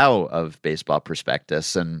Robert Au of Baseball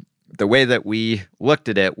Prospectus. And the way that we looked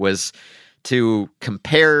at it was to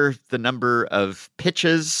compare the number of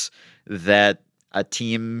pitches that a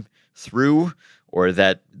team threw or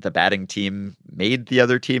that the batting team made the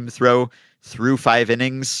other team throw through 5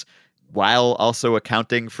 innings, while also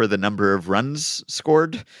accounting for the number of runs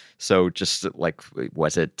scored. So just like,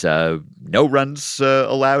 was it no runs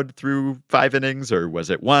allowed through 5 innings, or was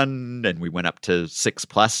it 1? And we went up to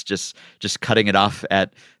 6+, just cutting it off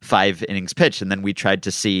at 5 innings pitched. And then we tried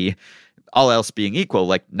to see, all else being equal,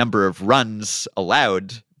 like number of runs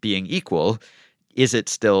allowed being equal, is it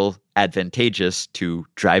still advantageous to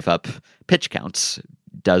drive up pitch counts?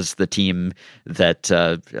 Does the team that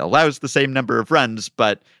allows the same number of runs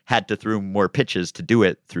but had to throw more pitches to do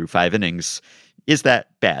it through 5 innings, is that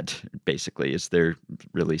bad, basically? Is there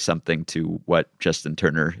really something to what Justin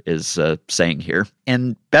Turner is saying here?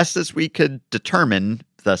 And best as we could determine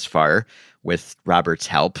thus far, with Robert's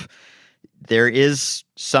help, there is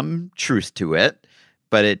some truth to it,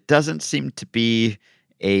 but it doesn't seem to be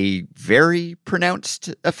a very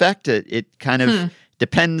pronounced effect. It kind of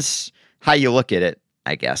depends how you look at it,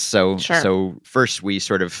 I guess. So first we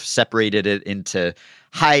sort of separated it into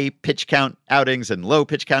high pitch count outings and low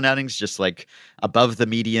pitch count outings, just like above the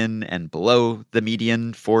median and below the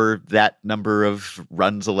median for that number of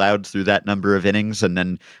runs allowed through that number of innings. And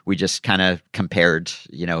then we just kind of compared,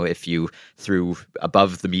 if you threw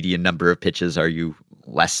above the median number of pitches, are you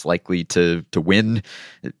less likely to win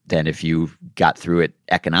than if you got through it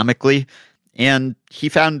economically? And he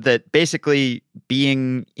found that basically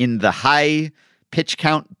being in the high pitch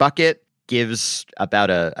count bucket gives about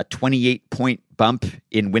a 28-point bump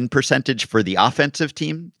in win percentage for the offensive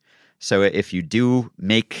team. So if you do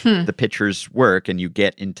make the pitchers work and you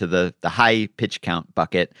get into the high pitch count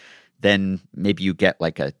bucket, then maybe you get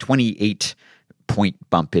like a 28-point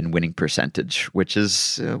bump in winning percentage, which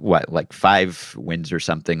is like 5 wins or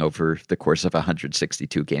something over the course of a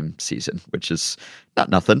 162-game season, which is not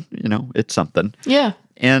nothing, it's something. Yeah.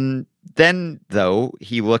 And then, though,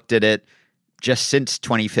 he looked at it just since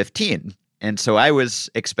 2015. And so I was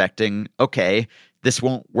expecting, okay, this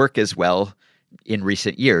won't work as well in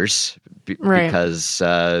recent years because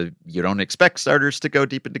you don't expect starters to go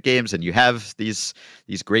deep into games, and you have these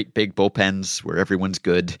great big bullpens where everyone's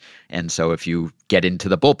good. And so if you get into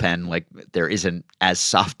the bullpen, like there isn't as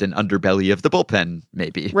soft an underbelly of the bullpen,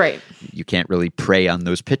 maybe. Right. You can't really prey on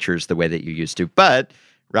those pitchers the way that you used to. But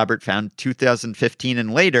Robert found 2015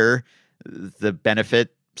 and later, the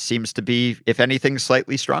benefit seems to be, if anything,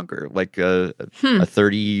 slightly stronger, like a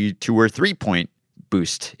 32 or 3 point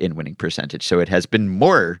boost in winning percentage. So it has been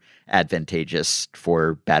more advantageous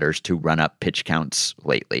for batters to run up pitch counts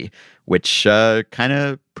lately, which kind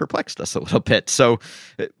of perplexed us a little bit. So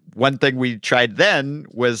one thing we tried then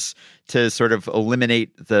was to sort of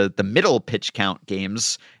eliminate the middle pitch count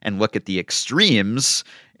games and look at the extremes.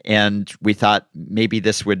 And we thought maybe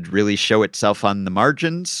this would really show itself on the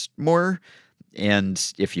margins more.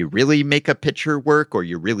 And if you really make a pitcher work or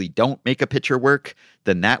you really don't make a pitcher work,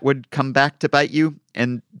 then that would come back to bite you.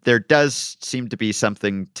 And there does seem to be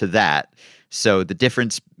something to that. So the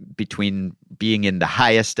difference between being in the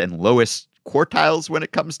highest and lowest quartiles when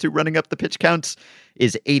it comes to running up the pitch counts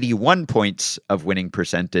is 81 points of winning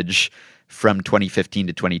percentage from 2015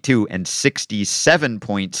 to 22 and 67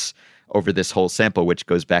 points over this whole sample, which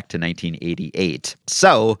goes back to 1988.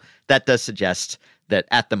 So that does suggest that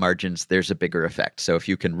at the margins, there's a bigger effect. So if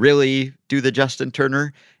you can really do the Justin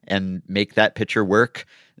Turner and make that pitcher work,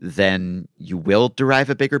 then you will derive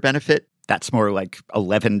a bigger benefit. That's more like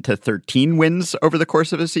 11 to 13 wins over the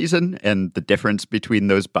course of a season. And the difference between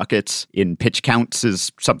those buckets in pitch counts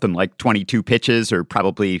is something like 22 pitches, or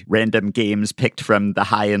probably random games picked from the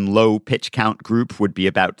high and low pitch count group would be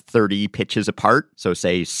about 30 pitches apart. So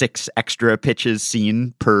say 6 extra pitches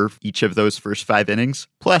seen per each of those first 5 innings.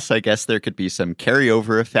 Plus, I guess there could be some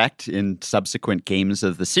carryover effect in subsequent games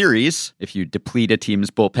of the series. If you deplete a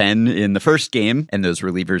team's bullpen in the first game and those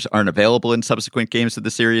relievers aren't available in subsequent games of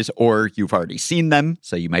the series, or you've already seen them,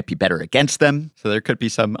 so you might be better against them. So there could be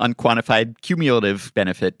some unquantified cumulative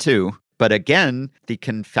benefit too. But again, the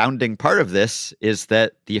confounding part of this is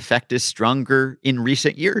that the effect is stronger in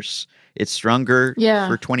recent years. It's stronger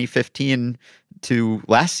for 2015 to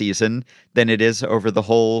last season than it is over the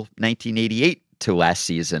whole 1988 to last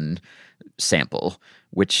season sample,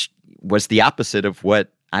 which was the opposite of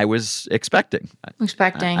what I was expecting. I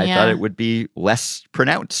thought it would be less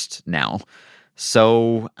pronounced now.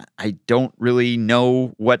 So I don't really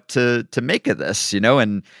know what to make of this,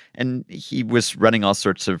 and he was running all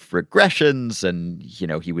sorts of regressions, and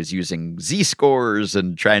he was using z-scores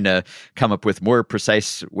and trying to come up with more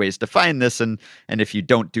precise ways to find this. And if you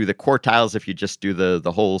don't do the quartiles, if you just do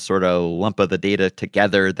the whole sort of lump of the data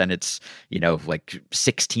together, then it's like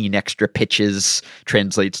 16 extra pitches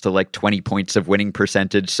translates to like 20 points of winning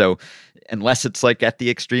percentage. So unless it's like at the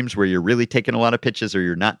extremes where you're really taking a lot of pitches or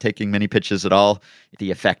you're not taking many pitches at all, the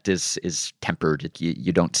effect is tempered.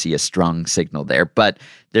 You don't see a strong signal there. But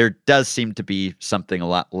there does seem to be something a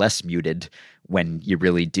lot less muted when you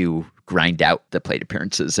really do grind out the plate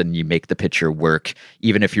appearances and you make the pitcher work,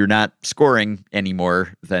 even if you're not scoring any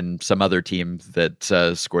more than some other team that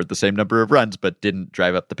scored the same number of runs but didn't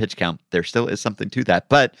drive up the pitch count. There still is something to that.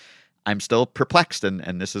 But I'm still perplexed,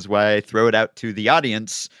 and this is why I throw it out to the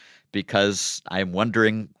audience, because I'm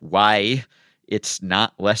wondering why it's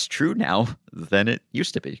not less true now than it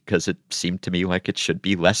used to be, because it seemed to me like it should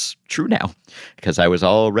be less true now. Because I was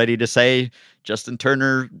all ready to say, Justin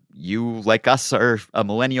Turner, you, like us, are a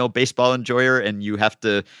millennial baseball enjoyer, and you have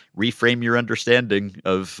to reframe your understanding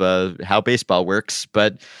of how baseball works.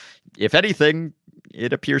 But if anything,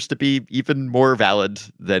 it appears to be even more valid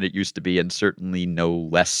than it used to be, and certainly no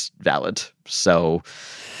less valid. So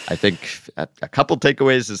I think a couple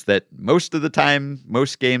takeaways is that most of the time,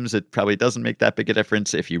 most games, it probably doesn't make that big a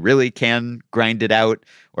difference. If you really can grind it out,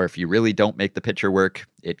 or if you really don't make the pitcher work,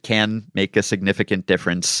 it can make a significant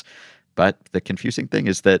difference. But the confusing thing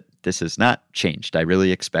is that this has not changed. I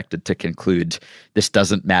really expected to conclude this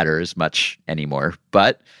doesn't matter as much anymore.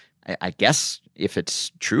 But I guess if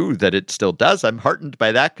it's true that it still does, I'm heartened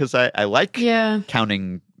by that, because I like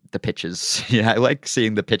counting the pitches. I like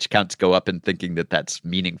seeing the pitch counts go up and thinking that that's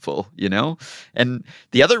meaningful, And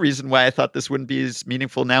the other reason why I thought this wouldn't be as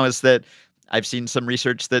meaningful now is that I've seen some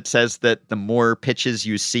research that says that the more pitches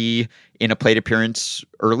you see in a plate appearance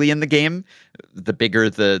early in the game, the bigger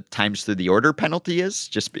the times through the order penalty is,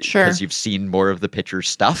 just because you've seen more of the pitcher's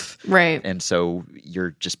stuff. Right. And so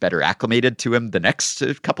you're just better acclimated to him the next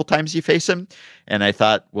couple times you face him. And I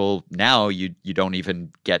thought, well, now you don't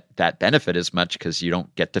even get that benefit as much, because you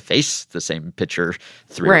don't get to face the same pitcher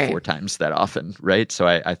 3 or 4 times that often, right? So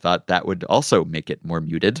I thought that would also make it more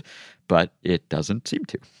muted. But it doesn't seem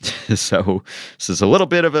to. So this is a little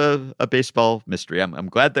bit of a baseball mystery. I'm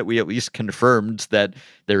glad that we at least confirmed that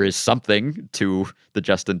there is something to the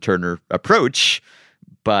Justin Turner approach,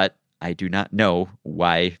 but I do not know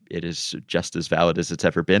why it is just as valid as it's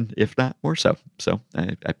ever been, if not more so. So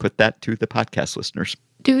I put that to the podcast listeners.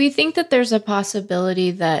 Do we think that there's a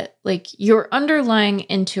possibility that like your underlying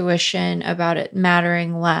intuition about it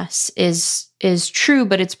mattering less is true,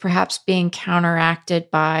 but it's perhaps being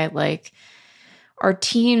counteracted by like our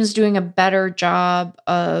teams doing a better job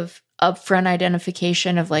of upfront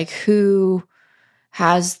identification of like who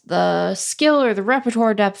has the skill or the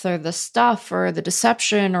repertoire depth or the stuff or the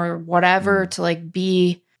deception or whatever to like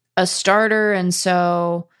be a starter, and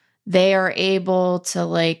so they are able to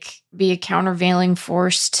like be a countervailing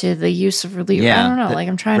force to the use of reliever. I don't know. Like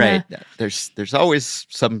I'm trying to. There's always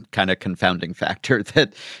some kind of confounding factor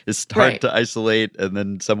that is hard to isolate, and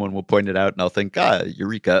then someone will point it out, and I'll think,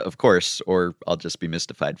 eureka, of course, or I'll just be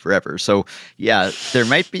mystified forever. So yeah, there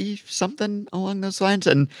might be something along those lines,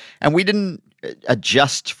 and we didn't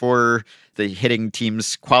adjust for the hitting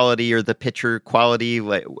team's quality or the pitcher quality.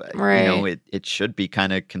 Like, it should be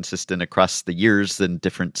kind of consistent across the years and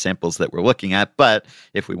different samples that we're looking at. But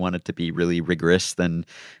if we wanted to be really rigorous, then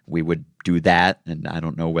we would do that. And I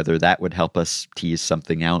don't know whether that would help us tease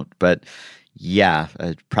something out. But yeah,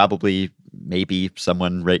 probably maybe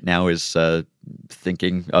someone right now is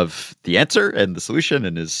thinking of the answer and the solution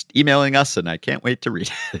and is emailing us, and I can't wait to read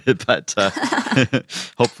it. But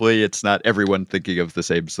hopefully it's not everyone thinking of the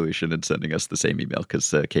same solution and sending us the same email,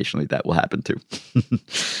 because occasionally that will happen too.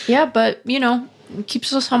 Yeah, but, it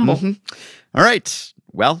keeps us humble. Mm-hmm. All right.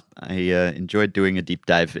 Well, I enjoyed doing a deep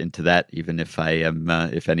dive into that, even if I am,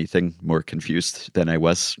 if anything, more confused than I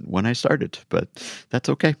was when I started. But that's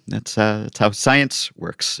okay. That's how science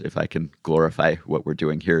works, if I can glorify what we're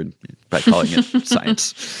doing here by calling it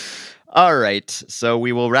science. All right. So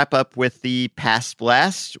we will wrap up with the Pass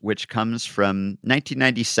Blast, which comes from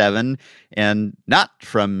 1997 and not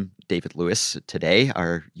from David Lewis today,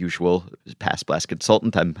 our usual Pass Blast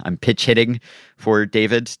consultant. I'm pitch hitting for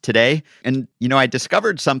David today. And, I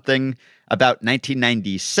discovered something about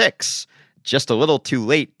 1996 just a little too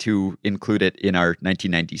late to include it in our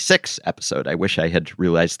 1996 episode. I wish I had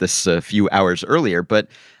realized this a few hours earlier, but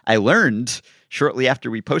I learned shortly after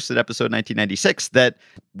we posted episode 1996 that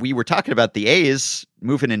we were talking about the A's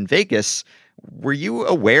moving in Vegas. Were you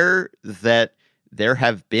aware that there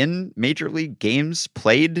have been Major League games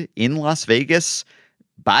played in Las Vegas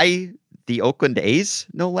by the Oakland A's,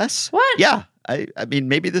 no less. What? Yeah. I mean,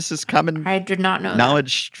 maybe this is common I did not know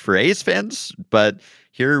knowledge for A's fans, but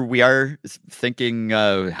here we are thinking,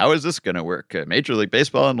 how is this going to work? Major League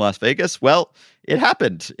Baseball in Las Vegas? Well, it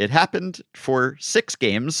happened. It happened for 6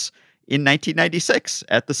 games in 1996.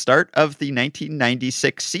 At the start of the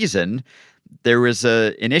 1996 season, there was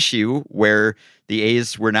an issue where the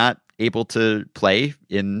A's were not able to play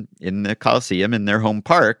in the Coliseum in their home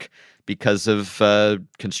park because of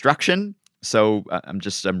construction. So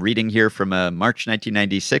I'm reading here from a March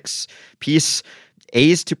 1996 piece.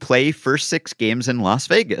 A's to play first 6 games in Las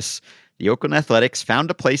Vegas. The Oakland Athletics found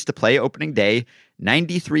a place to play opening day,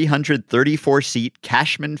 9,334-seat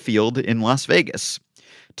Cashman Field in Las Vegas.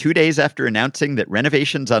 2 days after announcing that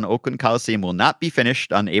renovations on Oakland Coliseum will not be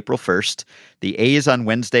finished on April 1st, the A's on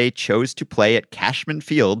Wednesday chose to play at Cashman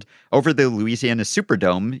Field over the Louisiana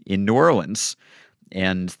Superdome in New Orleans.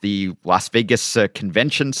 And the Las Vegas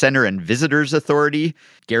Convention Center and Visitors Authority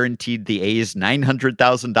guaranteed the A's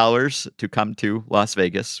 $900,000 to come to Las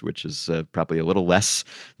Vegas, which is probably a little less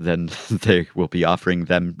than they will be offering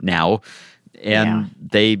them now. And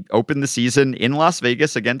they opened the season in Las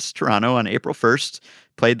Vegas against Toronto on April 1st,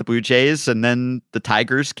 played the Blue Jays, and then the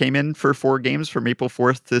Tigers came in for 4 games from April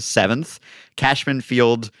 4th to 7th. Cashman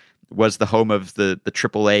Field was the home of the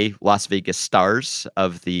AAA Las Vegas Stars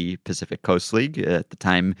of the Pacific Coast League, at the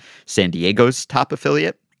time San Diego's top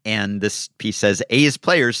affiliate. And this piece says, A's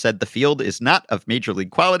players said the field is not of major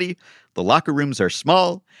league quality, the locker rooms are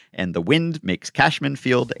small, and the wind makes Cashman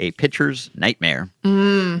Field a pitcher's nightmare.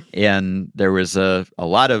 And there was a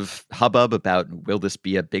lot of hubbub about, will this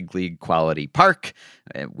be a big league quality park?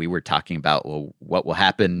 We were talking about, well, what will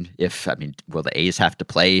happen will the A's have to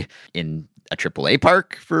play in a AAA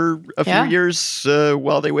park for a few years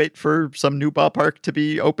while they wait for some new ballpark to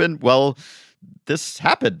be open? Well, this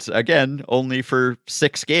happened again, only for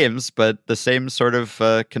 6 games, but the same sort of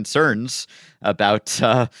concerns about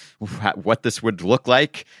what this would look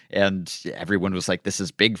like. And everyone was like, this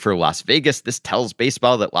is big for Las Vegas. This tells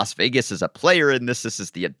baseball that Las Vegas is a player in this. This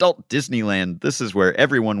is the adult Disneyland. This is where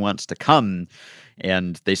everyone wants to come.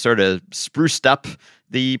 And they sort of spruced up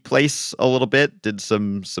the place a little bit, did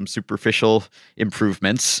some superficial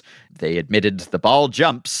improvements. They admitted the ball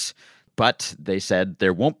jumps, but they said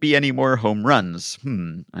there won't be any more home runs.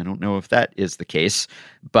 I don't know if that is the case,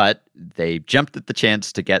 but they jumped at the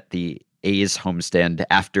chance to get the A's homestand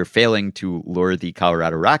after failing to lure the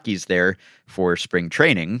Colorado Rockies there for spring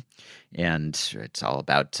training. And it's all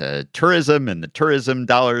about tourism, and the tourism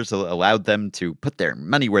dollars allowed them to put their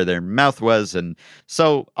money where their mouth was. And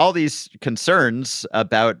so all these concerns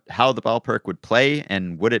about how the ballpark would play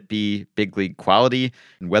and would it be big league quality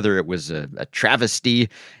and whether it was a travesty.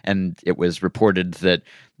 And it was reported that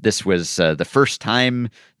this was the first time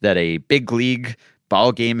that a big league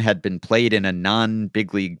ball game had been played in a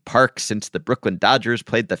non-big league park since the Brooklyn Dodgers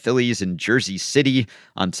played the Phillies in Jersey City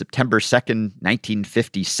on September 2nd,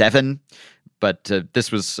 1957. But this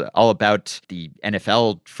was all about the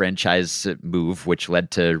NFL franchise move, which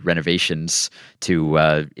led to renovations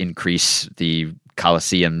to increase the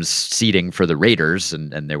Coliseum's seating for the Raiders,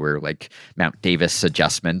 and there were like Mount Davis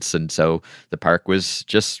adjustments, and so the park was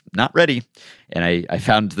just not ready. And I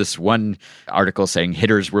found this one article saying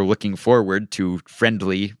hitters were looking forward to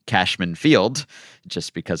friendly Cashman Field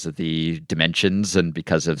just because of the dimensions and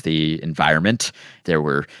because of the environment. There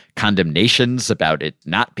were condemnations about it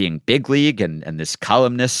not being big league, and this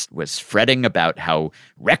columnist was fretting about how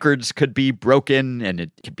records could be broken and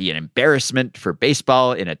it could be an embarrassment for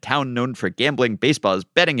baseball in a town known for gambling. Baseball is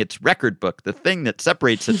betting its record book. The thing that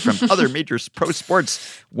separates it from other major pro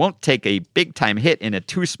sports won't take a big-time hit in a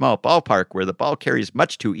too small ballpark where the ball carries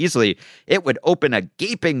much too easily. It would open a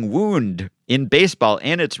gaping wound in baseball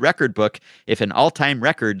and its record book if an all-time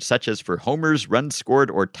record, such as for homers, runs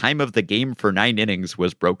scored, or time of the game for 9 innings,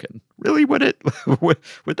 was broken. Really, would it?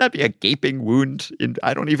 Would that be a gaping wound?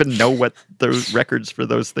 I don't even know what the records for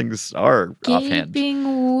those things are offhand. Gaping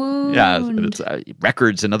wound. Yeah,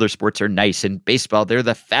 records in other sports are nice. In baseball, they're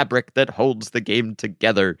the fabric that holds the game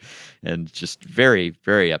together. And just very,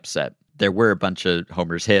 very upset. There were a bunch of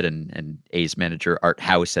homers hit, and A's manager Art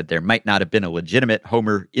Howe said there might not have been a legitimate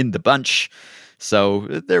homer in the bunch. So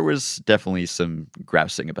there was definitely some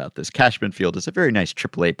grousing about this. Cashman Field is a very nice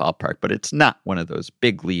AAA ballpark, but it's not one of those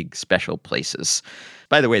big league special places.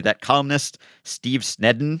 By the way, that columnist, Steve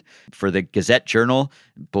Sneddon, for the Gazette Journal,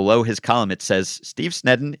 below his column it says, Steve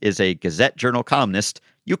Sneddon is a Gazette Journal columnist.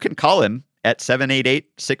 You can call him at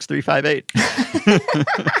 788-6358.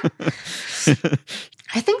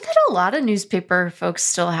 I think that a lot of newspaper folks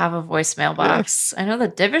still have a voicemail box. Yeah. I know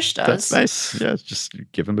that Divish does. That's nice. Yeah, just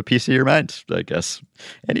give them a piece of your mind, I guess.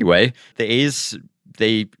 Anyway, the A's,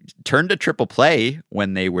 they turned to triple play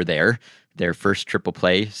when they were there, their first triple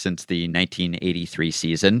play since the 1983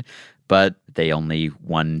 season, but they only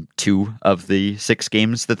won 2 of the 6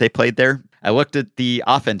 games that they played there. I looked at the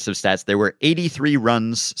offensive stats. There were 83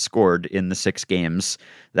 runs scored in the 6 games.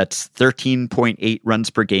 That's 13.8 runs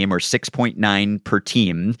per game, or 6.9 per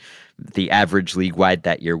team. The average league-wide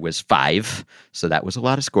that year was 5, so that was a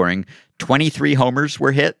lot of scoring. 23 homers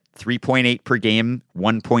were hit, 3.8 per game,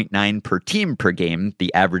 1.9 per team per game.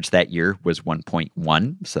 The average that year was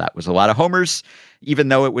 1.1, so that was a lot of homers, even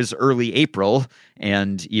though it was early April,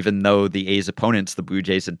 and even though the A's opponents, the Blue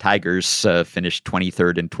Jays and Tigers, finished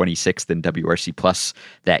 23rd and 26th in WRC Plus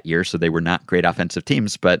that year, so they were not great offensive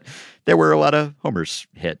teams, but there were a lot of homers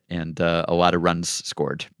hit and a lot of runs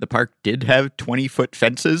scored. The park did have 20-foot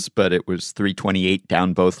fences, but it was 328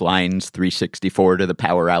 down both lines, 364 to the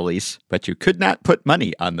power alleys. But you could not put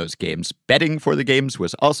money on those games. Betting for the games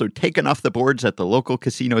was also taken off the boards at the local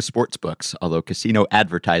casino sportsbooks, although casino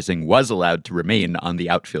advertising was allowed to remain on the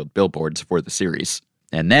outfield billboards for the series.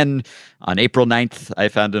 And then on April 9th, I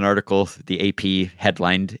found an article, the AP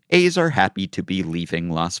headlined, "A's are happy to be leaving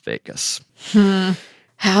Las Vegas."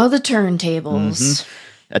 How the turntables. Mm-hmm.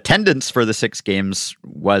 Attendance for the 6 games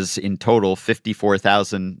was in total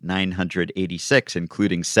 54,986,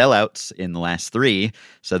 including sellouts in the last 3.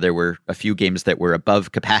 So there were a few games that were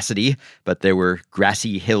above capacity, but there were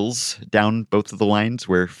grassy hills down both of the lines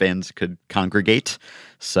where fans could congregate.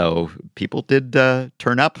 So people did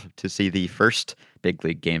turn up to see the first big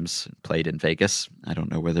league games played in Vegas. I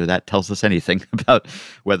don't know whether that tells us anything about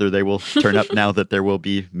whether they will turn up now that there will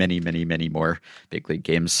be many, many, many more big league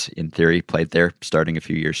games, in theory, played there starting a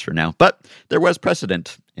few years from now. But there was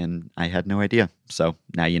precedent, and I had no idea. So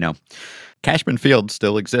now you know. Cashman Field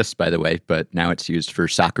still exists, by the way, but now it's used for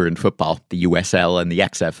soccer and football, the USL and the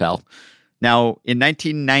XFL. Now, in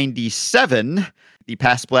 1997, the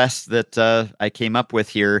pass blast that I came up with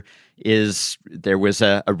here is there was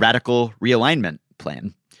a radical realignment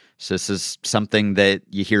plan. So this is something that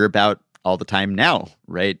you hear about all the time now,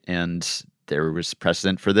 right? And there was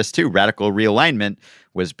precedent for this too. Radical realignment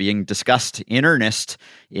was being discussed in earnest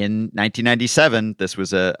in 1997. This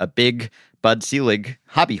was a big Bud Selig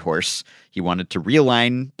hobby horse. He wanted to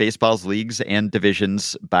realign baseball's leagues and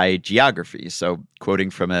divisions by geography. So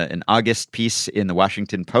quoting from an August piece in the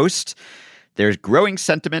Washington Post, "There's growing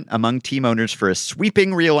sentiment among team owners for a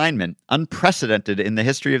sweeping realignment, unprecedented in the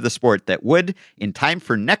history of the sport, that would, in time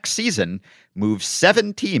for next season, move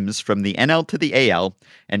 7 teams from the NL to the AL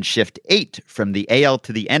and shift 8 from the AL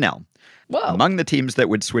to the NL. Whoa. Among the teams that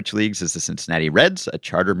would switch leagues is the Cincinnati Reds, a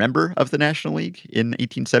charter member of the National League in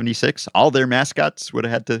 1876. All their mascots would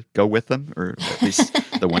have had to go with them, or at least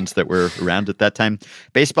the ones that were around at that time.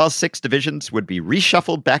 Baseball's 6 divisions would be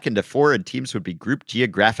reshuffled back into 4, and teams would be grouped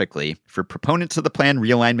geographically. For proponents of the plan,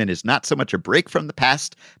 realignment is not so much a break from the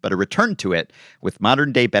past, but a return to it, with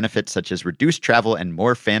modern-day benefits such as reduced travel and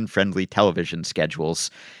more fan-friendly television schedules.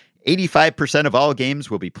 85% of all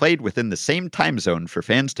games will be played within the same time zone for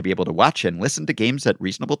fans to be able to watch and listen to games at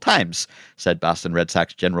reasonable times," said Boston Red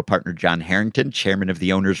Sox general partner John Harrington, chairman of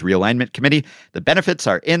the owners' realignment committee. "The benefits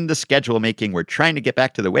are in the schedule making. We're trying to get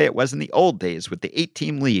back to the way it was in the old days with the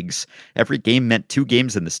 8-team leagues. Every game meant 2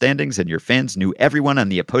 games in the standings, and your fans knew everyone on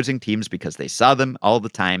the opposing teams because they saw them all the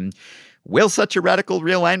time. Will such a radical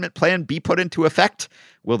realignment plan be put into effect?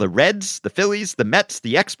 Will the Reds, the Phillies, the Mets,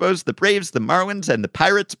 the Expos, the Braves, the Marlins, and the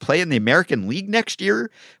Pirates play in the American League next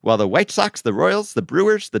year, while the White Sox, the Royals, the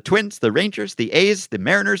Brewers, the Twins, the Rangers, the A's, the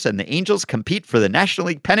Mariners, and the Angels compete for the National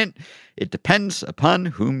League pennant? It depends upon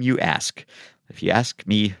whom you ask." If you ask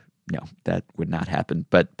me, no, that would not happen.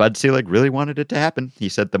 But Bud Selig really wanted it to happen. He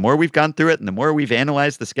said, "The more we've gone through it and the more we've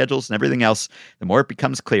analyzed the schedules and everything else, the more it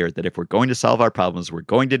becomes clear that if we're going to solve our problems, we're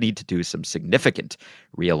going to need to do some significant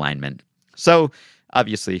realignment." So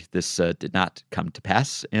obviously, this did not come to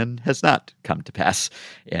pass and has not come to pass.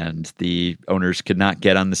 And the owners could not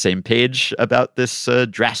get on the same page about this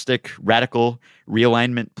drastic, radical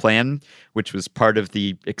realignment plan, which was part of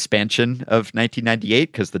the expansion of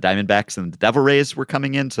 1998 because the Diamondbacks and the Devil Rays were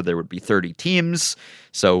coming in. So there would be 30 teams.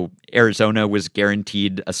 So Arizona was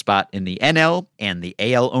guaranteed a spot in the NL, and the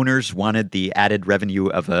AL owners wanted the added revenue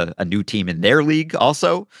of a new team in their league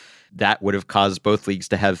also. That would have caused both leagues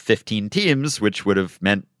to have 15 teams, which would have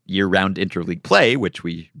meant year-round interleague play, which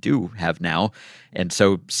we do have now. And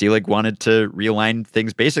so C-League wanted to realign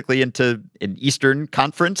things basically into an Eastern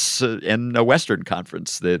Conference and a Western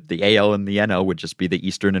Conference. The AL and the NL would just be the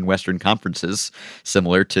Eastern and Western conferences,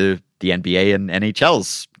 similar to the NBA and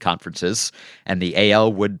NHL's conferences. And the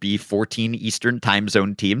AL would be 14 Eastern time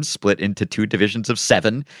zone teams split into 2 divisions of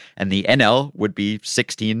 7. And the NL would be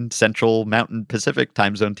 16 Central Mountain Pacific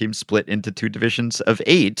time zone teams split into 2 divisions of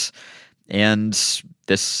 8. And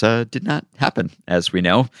this did not happen, as we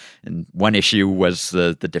know. And one issue was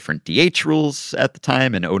the different DH rules at the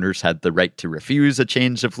time, and owners had the right to refuse a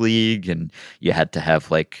change of league, and you had to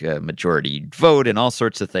have like a majority vote and all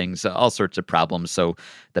sorts of things, all sorts of problems. So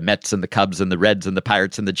the Mets and the Cubs and the Reds and the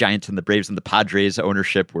Pirates and the Giants and the Braves and the Padres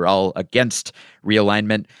ownership were all against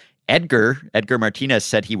realignment. Edgar Martinez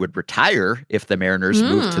said he would retire if the Mariners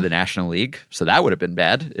moved to the National League. So that would have been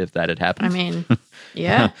bad if that had happened. I mean,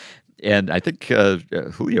 yeah. And I think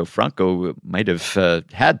Julio Franco might have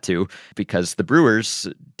had to, because the Brewers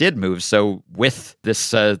did move. So with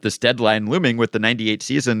this deadline looming, with the 98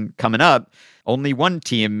 season coming up, only one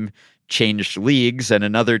team changed leagues and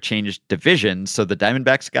another changed divisions. So the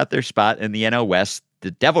Diamondbacks got their spot in the NL West. The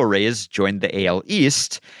Devil Rays joined the AL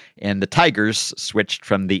East, and the Tigers switched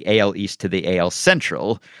from the AL East to the AL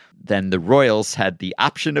Central. Then the Royals had the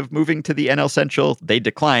option of moving to the NL Central. They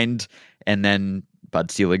declined, and then Bud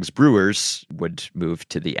Selig's Brewers would move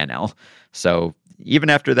to the NL. So even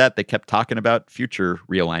after that, they kept talking about future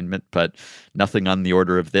realignment, but nothing on the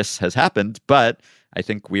order of this has happened. But I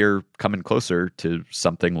think we're coming closer to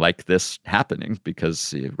something like this happening,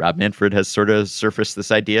 because Rob Manfred has sort of surfaced this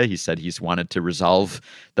idea. He said he's wanted to resolve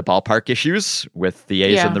the ballpark issues with the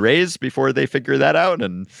A's and the Rays before they figure that out.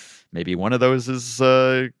 And maybe one of those is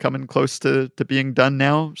coming close to being done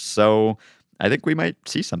now. So I think we might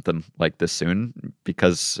see something like this soon,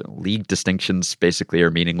 because league distinctions basically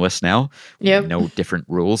are meaningless now. Yep. No different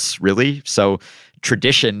rules, really. So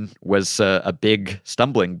tradition was a big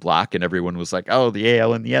stumbling block, and everyone was like, oh, the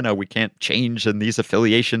AL and the NL, we can't change, and these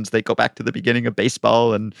affiliations, they go back to the beginning of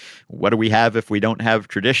baseball, and what do we have if we don't have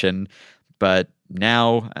tradition? But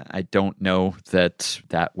now I don't know that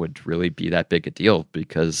would really be that big a deal,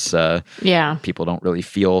 because people don't really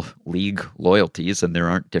feel league loyalties, and there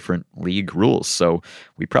aren't different league rules. So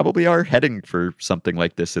we probably are heading for something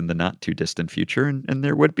like this in the not too distant future, and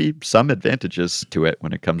there would be some advantages to it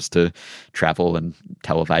when it comes to travel and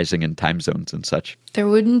televising and time zones and such. There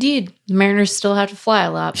would indeed. The Mariners still have to fly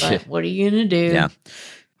a lot, but what are you going to do? Yeah.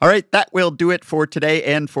 All right, that will do it for today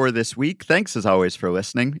and for this week. Thanks, as always, for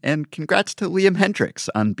listening. And congrats to Liam Hendriks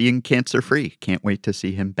on being cancer-free. Can't wait to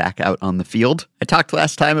see him back out on the field. I talked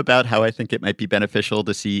last time about how I think it might be beneficial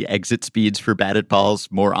to see exit speeds for batted balls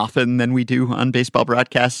more often than we do on baseball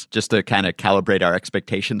broadcasts, just to kind of calibrate our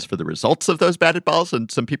expectations for the results of those batted balls. And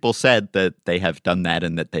some people said that they have done that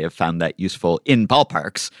and that they have found that useful in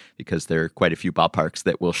ballparks, because there are quite a few ballparks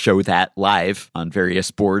that will show that live on various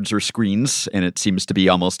boards or screens, and it seems to be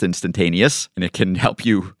almost instantaneous, and it can help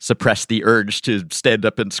you suppress the urge to stand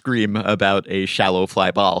up and scream about a shallow fly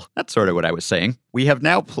ball. That's sort of what I was saying. We have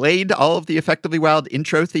now played all of the Effectively Wild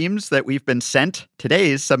intro themes that we've been sent.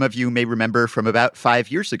 Today's, some of you may remember from about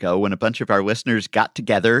 5 years ago, when a bunch of our listeners got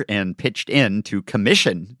together and pitched in to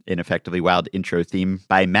commission an Effectively Wild intro theme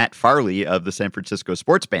by Matt Farley of the San Francisco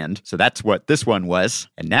Sports Band. So that's what this one was.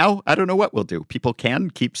 And now, I don't know what we'll do. People can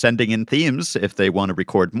keep sending in themes if they want to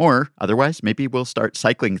record more. Otherwise, maybe we'll start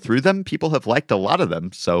cycling through them. People have liked a lot of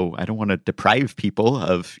them, so I don't want to deprive people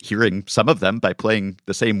of hearing some of them by playing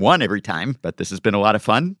the same one every time. But this is been a lot of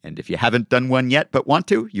fun, and if you haven't done one yet but want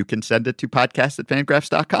to, you can send it to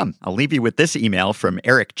podcast@fangraphs.com. I'll leave you with this email from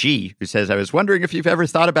Eric G, who says, I was wondering if you've ever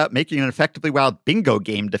thought about making an Effectively Wild bingo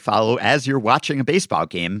game to follow as you're watching a baseball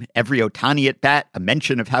game. Every Ohtani at bat, a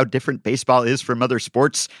mention of how different baseball is from other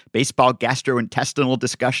sports, baseball gastrointestinal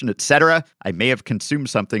discussion, etc. I may have consumed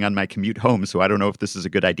something on my commute home, so I don't know if this is a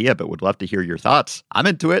good idea, but would love to hear your thoughts. I'm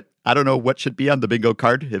into it. I don't know what should be on the bingo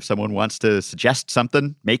card. If someone wants to suggest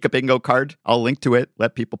something, make a bingo card. I'll link to it,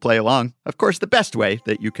 let people play along. Of course, the best way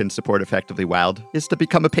that you can support Effectively Wild is to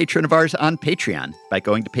become a patron of ours on Patreon by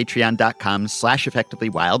going to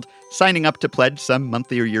patreon.com/effectivelywild, signing up to pledge some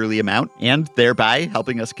monthly or yearly amount, and thereby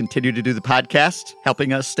helping us continue to do the podcast,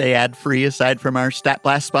 helping us stay ad-free aside from our Stat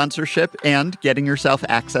Blast sponsorship, and getting yourself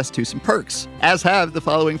access to some perks, as have the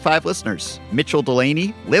following 5 listeners: Mitchell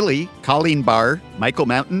Delaney, Lily, Colleen Barr, Michael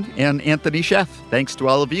Mountain, and Anthony Sheff. Thanks to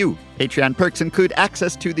all of you. Patreon perks include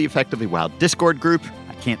access to the Effectively Wild Discord group,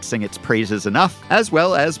 a Can't sing its praises enough, as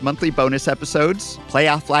well as monthly bonus episodes,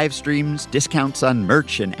 playoff live streams, discounts on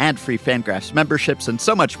merch and ad-free Fangraphs memberships, and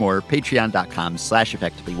so much more.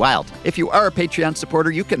 Patreon.com/effectivelywild. If you are a Patreon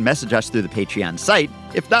supporter, you can message us through the Patreon site.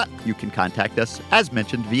 If not, you can contact us, as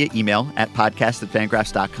mentioned, via email at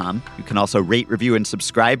podcast@fangraphs.com. You can also rate, review, and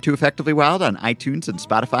subscribe to Effectively Wild on iTunes and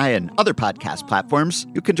Spotify and other podcast platforms.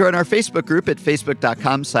 You can join our Facebook group at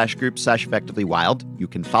facebook.com/group/effectivelywild. You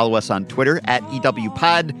can follow us on Twitter at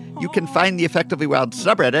EWPod. You can find the Effectively Wild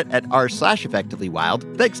subreddit at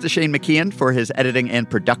r/effectivelywild. Thanks to Shane McKeon for his editing and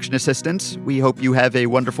production assistance. We hope you have a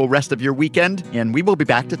wonderful rest of your weekend, and we will be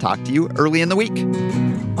back to talk to you early in the week.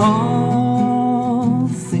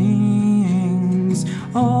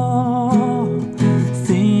 All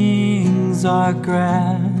things are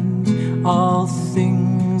grand, all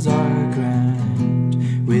things are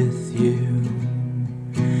grand with you,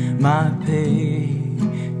 my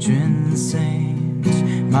patron saint,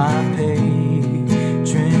 my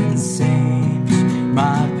patron saint,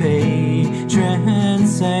 my patron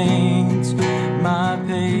saint, my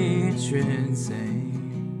patron saint.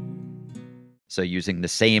 So using the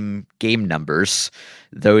same game numbers,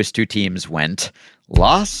 those two teams went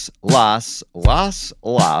loss, loss, loss,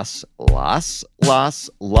 loss, loss, loss,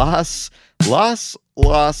 loss, loss,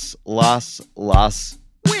 loss, loss, loss,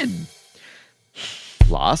 win.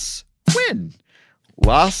 Loss, win.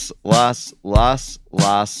 Loss, loss, loss,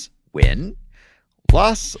 loss, win.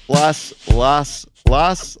 Loss, loss, loss,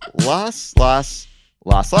 loss, loss, loss,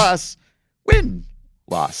 loss, loss, win.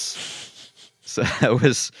 Loss. So that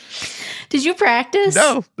was... Did you practice?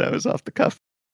 No, that was off the cuff.